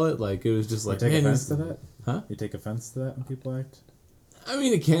want to call it. It was just You like, take man, offense he's- to that? Huh? You take offense to that when people act? I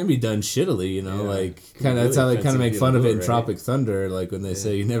mean, it can be done shittily, Yeah. that's how they kind offensive of make to fun of do it it, in right? Tropic Thunder, when they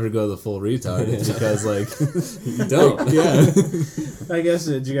say you never go the full retard. It's because, You don't. yeah. I guess,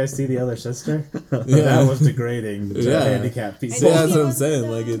 did you guys see The Other Sister? Yeah. That was degrading to Yeah. handicapped See, people. that's what I'm saying.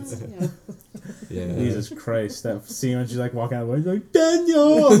 It's Yeah. Jesus Christ, that scene when she's walking out of the way, she's like,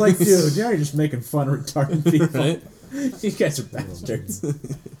 Daniel! I'm like, dude, you're just making fun of retarded people. right. You guys are bastards.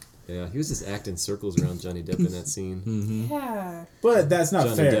 Yeah, he was just acting circles around Johnny Depp in that scene. Yeah. But that's not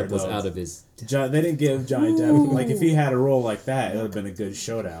Johnny fair, Depp was though. out of his... They didn't give Johnny Depp, if he had a role like that, it would have been a good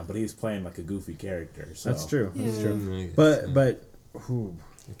showdown, but he's playing a goofy character, so. That's true. That's Yeah. true. But whew,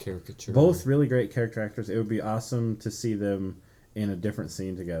 A caricature. both really great character actors. It would be awesome to see them in a different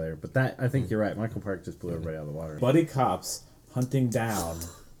scene together. But I think you're right. Michael Park just blew everybody out of the water. Buddy cops hunting down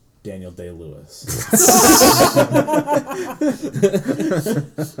Daniel Day-Lewis.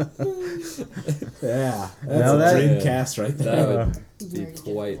 Yeah, that's Now a dream cast right there. That would be Very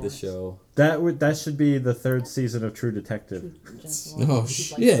quite the Jeff show. That should be the 3rd season of True Detective. Oh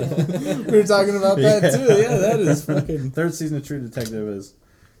shit! We were talking about that too. Yeah, that is fucking. 3rd season of True Detective is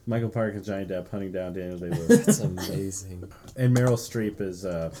Michael Park and Johnny Depp hunting down Daniel Day-Lewis. That's amazing. And Meryl Streep is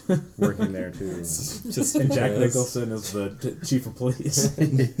working there too. Just And Jack because. Nicholson is the chief of police.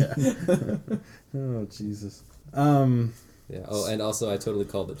 Oh Jesus. Yeah. Oh, and also I totally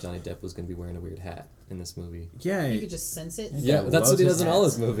called that Johnny Depp was going to be wearing a weird hat in this movie. Yeah. You could just sense it. Yeah, guy that's what he loves does in his all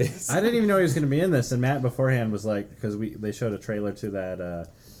hats. his movies. I didn't even know he was going to be in this, and Matt beforehand was like, because they showed a trailer to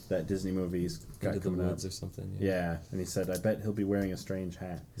that Disney movie's got Into the coming out. Woods or something. Yeah, and he said, "I bet he'll be wearing a strange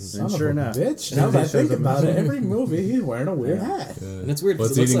hat." Son And of sure a enough, bitch. And Now they that I shows think him- about it, every movie he's wearing a weird hat. And it's weird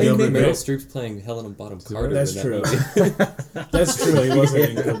What's because it looks eating like Gilbert Meryl Grape? Streep's playing Helena Bonham Carter. That's in true. that movie. That's true. He wasn't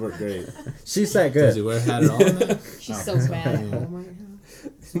in Gilbert Grape. she's that Does he good. wear a hat at all? In that? She's so bad at home right now.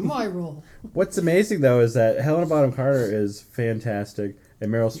 It's my role. What's amazing though is that Helena Bonham Carter is fantastic, and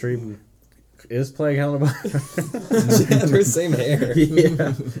Meryl Streep is playing Helena Bonham. She had her same hair.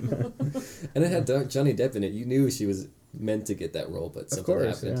 Yeah, And it had Johnny Depp in it. You knew she was meant to get that role, but of something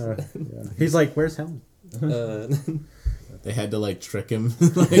course. happened. Yeah. He's like, "Where's Helen?" They had to like trick him,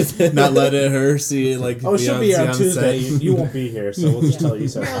 like not let her see it. Like Oh, she'll be Beyonce here on on Tuesday. set. You won't be here, so we'll just tell you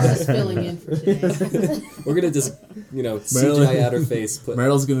so. Meryl's just filling in for today. We're gonna just, CGI Marilyn- out her face. Put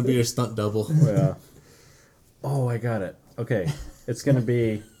Meryl's gonna be your stunt double. Yeah. Oh, I got it. Okay, it's gonna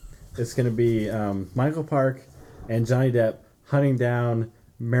be Michael Park and Johnny Depp hunting down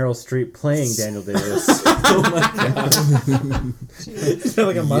Meryl Streep playing Daniel Day-Lewis.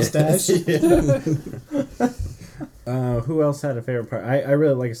 Like a mustache. Who else had a favorite part? I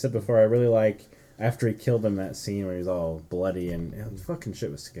really, like I said before, I really like after he killed him, that scene where he's all bloody and fucking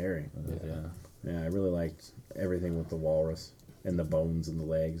shit was scary. Yeah, I really liked everything with the walrus and the bones and the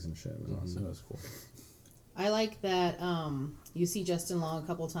legs and shit. It was awesome. That was cool. I like that you see Justin Long a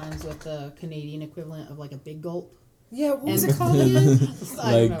couple times with the Canadian equivalent of like a big gulp. Yeah, what was And- it called again?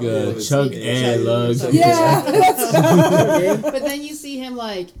 I Like don't know. chug and lug. Yeah. But then you see him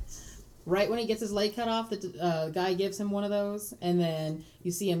like right when he gets his leg cut off, the guy gives him one of those, and then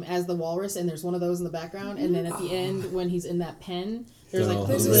you see him as the walrus, and there's one of those in the background, and then at the end when he's in that pen, there's like Oh, a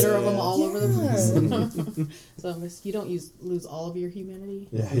yeah. litter of them all over the place. So you don't lose all of your humanity.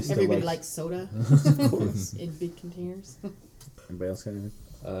 Yeah, he still Everybody likes- likes soda, of course, in big containers. Anybody else got anything?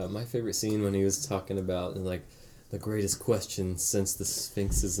 my favorite scene when he was talking about like the greatest question since the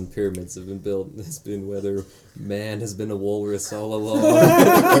sphinxes and pyramids have been built has been whether man has been a walrus all along.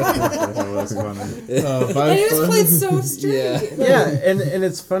 That was funny. And it was played so straight. Yeah. Yeah, and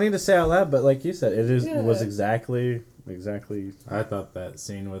it's funny to say out loud, but like you said, it Yeah. was exactly. I thought that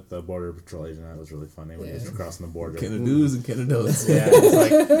scene with the border patrol agent that was really funny when he was crossing the border. Can of do's and can of don'ts. Yeah, it's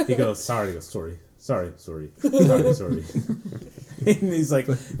like he goes, sorry, sorry. And he's like,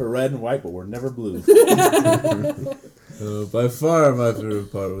 we're red and white, but we're never blue. By far, my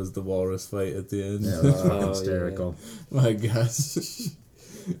favorite part was the walrus fight at the end. Oh, hysterical. My gosh.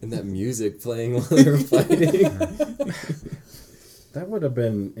 And that music playing while they were fighting. That would have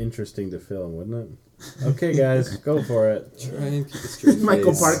been interesting to film, wouldn't it? Okay, guys, go for it. Try and keep a straight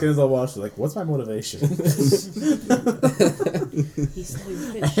Michael face. Park in his little watch, like, what's my motivation? He's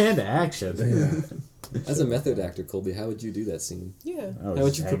slowly fish. And action. As a method actor, Colby, how would you do that scene? Yeah. I would How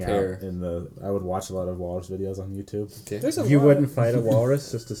would just you hang prepare? out I would watch a lot of walrus videos on YouTube. Okay. There's a You lot. wouldn't fight a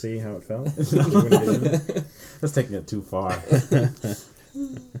walrus just to see how it felt? That's taking it too far.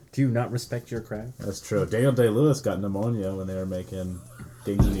 Do you not respect your craft? That's true. Daniel Day-Lewis got pneumonia when they were making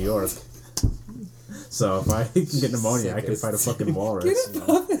Gangs of New York. So if I can get pneumonia, I can fight a fucking walrus. Get him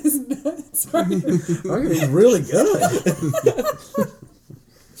off his nuts. Sorry. Okay, he's really good.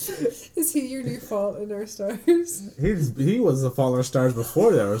 Is he your new Fault in Our Stars? He was the Fault in Our Stars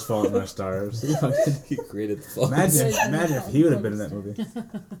before there was Fault in Our Stars. He created the fault. Imagine if he would have been in that movie.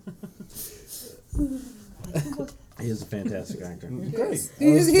 He is a fantastic actor. Great.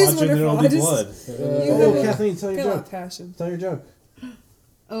 He's wonderful. I just, Blood. you Oh, have Kathleen, tell your got a joke. passion. Tell your joke.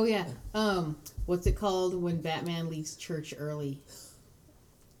 Oh yeah. What's it called when Batman leaves church early?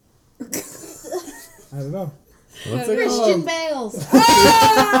 I don't know. What's it Christian called? Bales.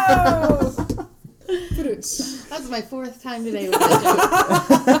 Oh! That's my fourth time today with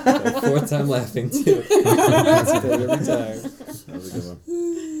that joke. Fourth time laughing, too. That's good every time. That was a good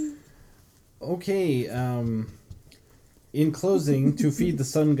one. Okay, in closing, to feed the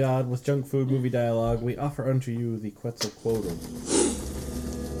sun god with junk food movie dialogue, we offer unto you the Quetzalcoatl.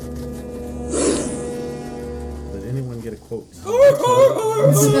 Did anyone get a quote.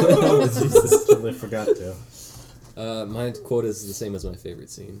 Jesus, totally forgot to. My quote is the same as my favorite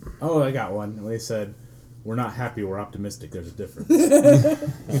scene. Oh, I got one. When they said, "We're not happy, we're optimistic. There's a difference."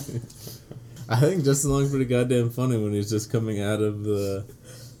 I think Justin Long's pretty goddamn funny when he's just coming out of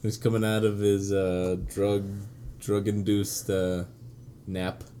his drug induced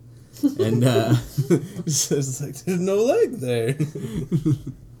nap, and it's like there's no leg there.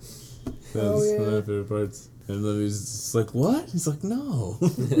 That's one of my favorite parts. And then he's just like, "What?" He's like, "No,"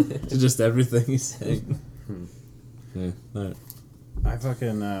 to just everything he's saying. Yeah, alright.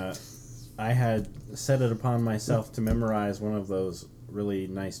 I had set it upon myself to memorize one of those really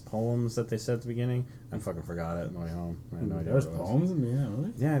nice poems that they said at the beginning. I fucking forgot it on the way home. I had no idea There's what it was. poems in there,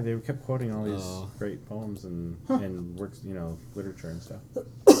 really? Yeah, they kept quoting all these great poems and works, literature and stuff.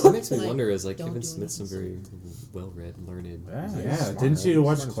 What makes me Like, wonder is like don't Kevin do Smith's some very anything. well-read, learned. Yeah, didn't you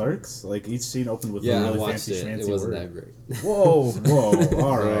watch Clerks? Like each scene opened with Yeah, a I really watched fancy it. schmancy It wasn't word. that great. Whoa! Whoa!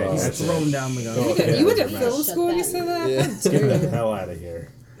 All right, Oh, He's that's throwing down the gun. Okay. You went to Shut film school and you said that? Yeah. Let's get the hell out of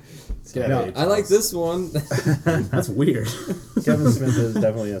here. Let's get out of here. I like this one. That's weird. Kevin Smith is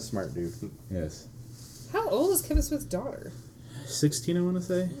definitely a smart dude. Yes. How old is Kevin Smith's daughter? 16, I want to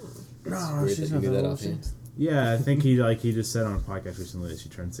say. No, Weird that you knew that offhand. Yeah, I think he just said on a podcast recently that she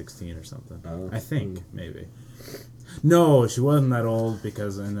turned 16 or something. Oh. I think maybe. No, she wasn't that old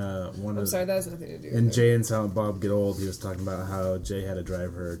because in one I'm of sorry, that has nothing to do with in it. Jay and Silent Bob Get Old, he was talking about how Jay had to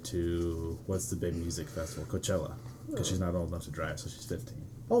drive her to what's the big music festival, Coachella, because she's not old enough to drive, so she's 15.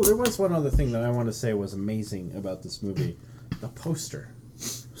 Oh, there was one other thing that I want to say was amazing about this movie. The poster.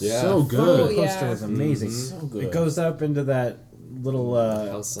 Yeah. So Oh, good. The poster yeah. was amazing. So good. It goes up into that little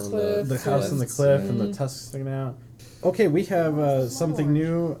House on Cliff. the house on the cliff and Mm-hmm. the tusks sticking out. Okay, we have something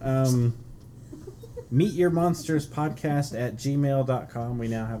new. meetyourmonsterspodcast@gmail.com. We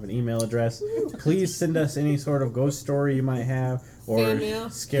now have an email address. Please send us any sort of ghost story you might have or Fan mail.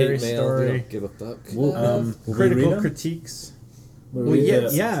 scary Hate mail, story. we don't give a fuck. Will we read Critical 'em? critiques. We'll Well, read yeah,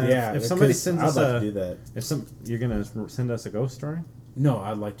 this. yeah, if somebody because sends I'd us like a- to do that. You're gonna send us a ghost story? No,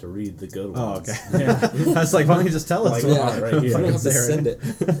 I'd like to read the good Oh, ones. okay. Yeah. I was like, why don't you just tell us? Like, one? yeah, right here. You don't have to There it send is.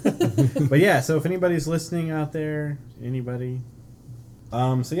 it. But yeah, so if anybody's listening out there, anybody,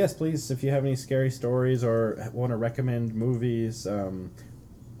 so yes, please, if you have any scary stories or want to recommend movies,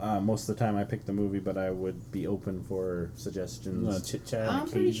 most of the time I pick the movie, but I would be open for suggestions. Chit chat. I'm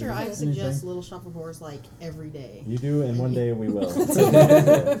pretty sure I suggest Little Shop of Horrors like every day. You do, and one day we will.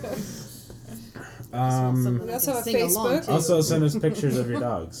 We also have Facebook. Also, send us pictures of your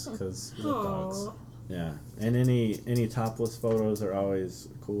dogs because we love dogs. Aw. Yeah, and any topless photos are always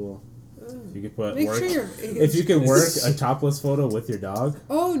cool. You could put Make work. sure you're. If you could work a topless photo with your dog,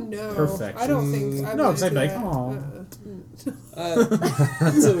 Oh no! Perfection. I don't think. I'm No, gonna 'cause I'd do be like, that.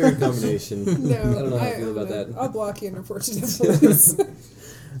 "Aw." It's a weird combination. No, I don't know how I feel about that. I'll block you under fortunate police.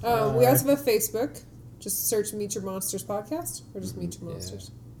 We also have Facebook. Just search "Meet Your Monsters" podcast, or just "Meet Your Yeah.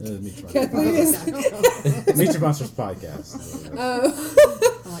 Monsters." Meet Your Kathleen is. Meet Your Monsters podcast.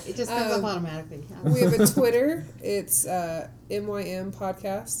 It just comes up automatically. We have a Twitter. It's MYM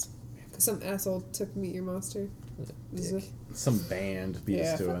podcast. Because some asshole took "Meet Your Monster." Is it- Some band beat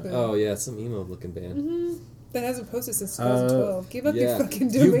Yeah, us to fuck it. that. Oh yeah, some emo looking band. That hasn't posted since 2012. Give up your Yeah, fucking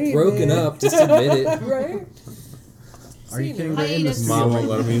domain. you've broken man. up. Just admit it. Right? Are you kidding? Hi, They're in the Edith. Mom studio won't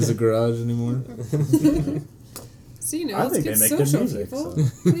right let me use the garage anymore. So you know, I let's think get they make good social, music, people.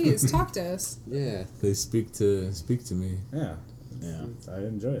 so. Please talk to us. Yeah. They speak to me, Yeah, Yeah. I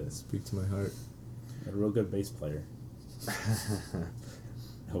enjoy this. speak to my heart. Got a real good bass player.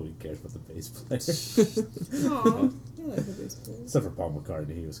 Nobody cares about the bass player. Aw, you like the bass player. Except for Paul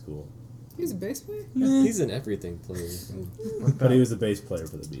McCartney, he was cool. He was a bass player? He's an everything player. But he was the bass player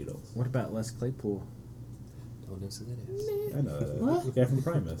for the Beatles. What about Les Claypool? Don't know who that is. I know that. What? The guy from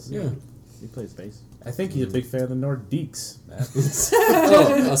Primus. Yeah. He plays bass. I think he's a big fan of the Nordiques. Matt.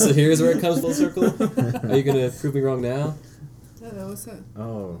 Oh, so here's where it comes full circle? Are you going to prove me wrong now? I don't know, what's that?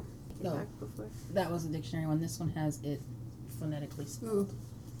 Oh, No, that was a dictionary one. This one has it phonetically spelled.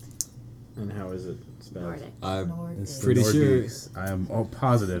 Ooh. and how is it spelled? Nordic. I'm Nordic. pretty sure. Nordiques. I am all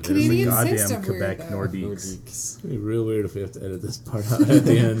positive it is the Canadians say goddamn stuff weird, Quebec though. Nordiques. It'd be real weird if we have to edit this part out at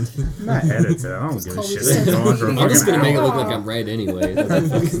the end. Not edit it. I don't give a call shit. me It's going for a Seven I'm just fucking going to make it hour. look like I'm right anyway. It doesn't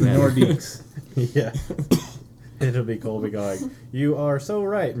fucking matter. Nordiques. Yeah. It'll be cool. We go like, you are so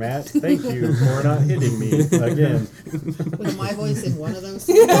right, Matt. Thank you for not hitting me again. With my voice in one of those.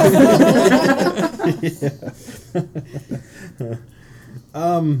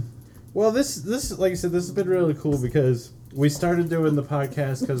 Well, this like I said, this has been really cool because we started doing the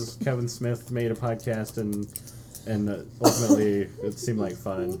podcast because Kevin Smith made a podcast and ultimately it seemed like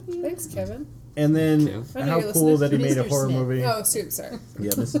fun. Thanks, Kevin. And then Okay. I know how you're cool listening. that he made a Mr. horror Smith. movie. Oh, sorry.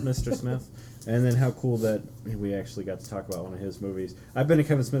 Yeah, Mr. Smith. And then how cool that we actually got to talk about one of his movies. I've been a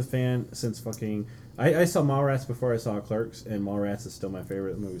Kevin Smith fan since fucking... I saw Mallrats before I saw Clerks, and Mallrats is still my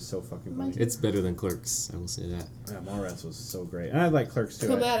favorite. The movie's so fucking funny. It's better than Clerks, I will say that. Yeah, Mallrats was so great. And I like Clerks too.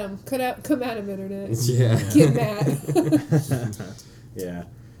 Come at him. Come at him, internet. Yeah. Get mad. Yeah.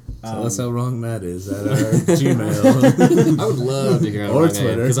 Tell us how wrong Matt is at our Gmail. I would love to hear how Or wrong I am,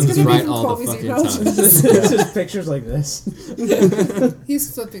 Twitter. because I'm It's just gonna be right from all the Colby's fucking emails. time. It's just pictures like this.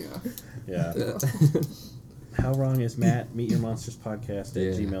 He's flipping off. Yeah. How wrong is Matt? Meet Your Monsters podcast at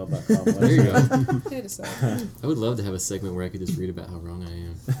Yeah. gmail.com. There you go. Hit us up. I would love to have a segment where I could just read about how wrong I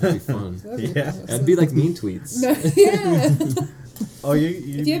am. That'd be fun. Yeah. That'd be like mean tweets. Yeah. Oh, you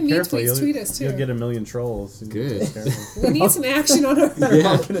If you have be mean careful. tweets, tweet us, too. You'll get a million trolls. Good. Be careful. We need some action on our.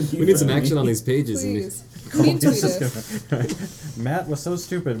 Yeah, we need some action on these pages. And Please. Mean tweet It's just us. gonna- Matt was so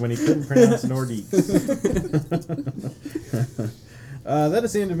stupid when he couldn't pronounce Nordiques. That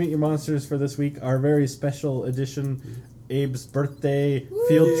is the end of Meet Your Monsters for this week. Our very special edition, Abe's birthday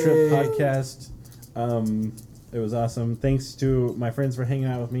field trip podcast. It was awesome. Thanks to my friends for hanging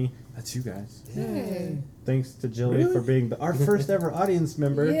out with me. That's you guys. Yay. Thanks to Jilly for being our first ever audience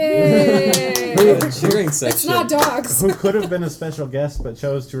member. Yay. cheering It's section. not dogs. Who could have been a special guest but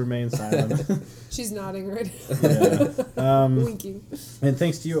chose to remain silent. She's nodding right Yeah. winking. And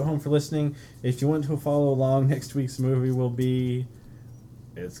thanks to you at home for listening. If you want to follow along, next week's movie will be...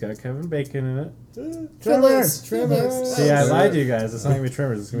 It's got Kevin Bacon in it. Footloose. Tremors. See, I lied to you guys. It's not going to be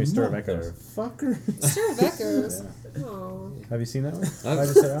Tremors. It's going to be Stir of Echoes. Fucker. Stir of Echoes. Oh. Have you seen that one? I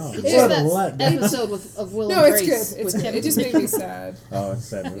just said, oh. It's What a that letdown. episode of Will No, and it's Grace good. with It's good. Kevin It just made me sad. Oh, it's a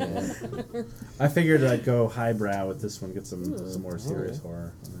sad movie. I figured I'd go highbrow with this one, get some more serious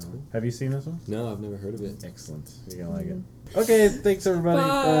horror. Have you seen this one? No, I've never heard of it. Excellent. You're going to like it. Okay, thanks everybody.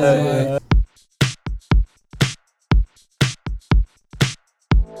 Bye. Bye.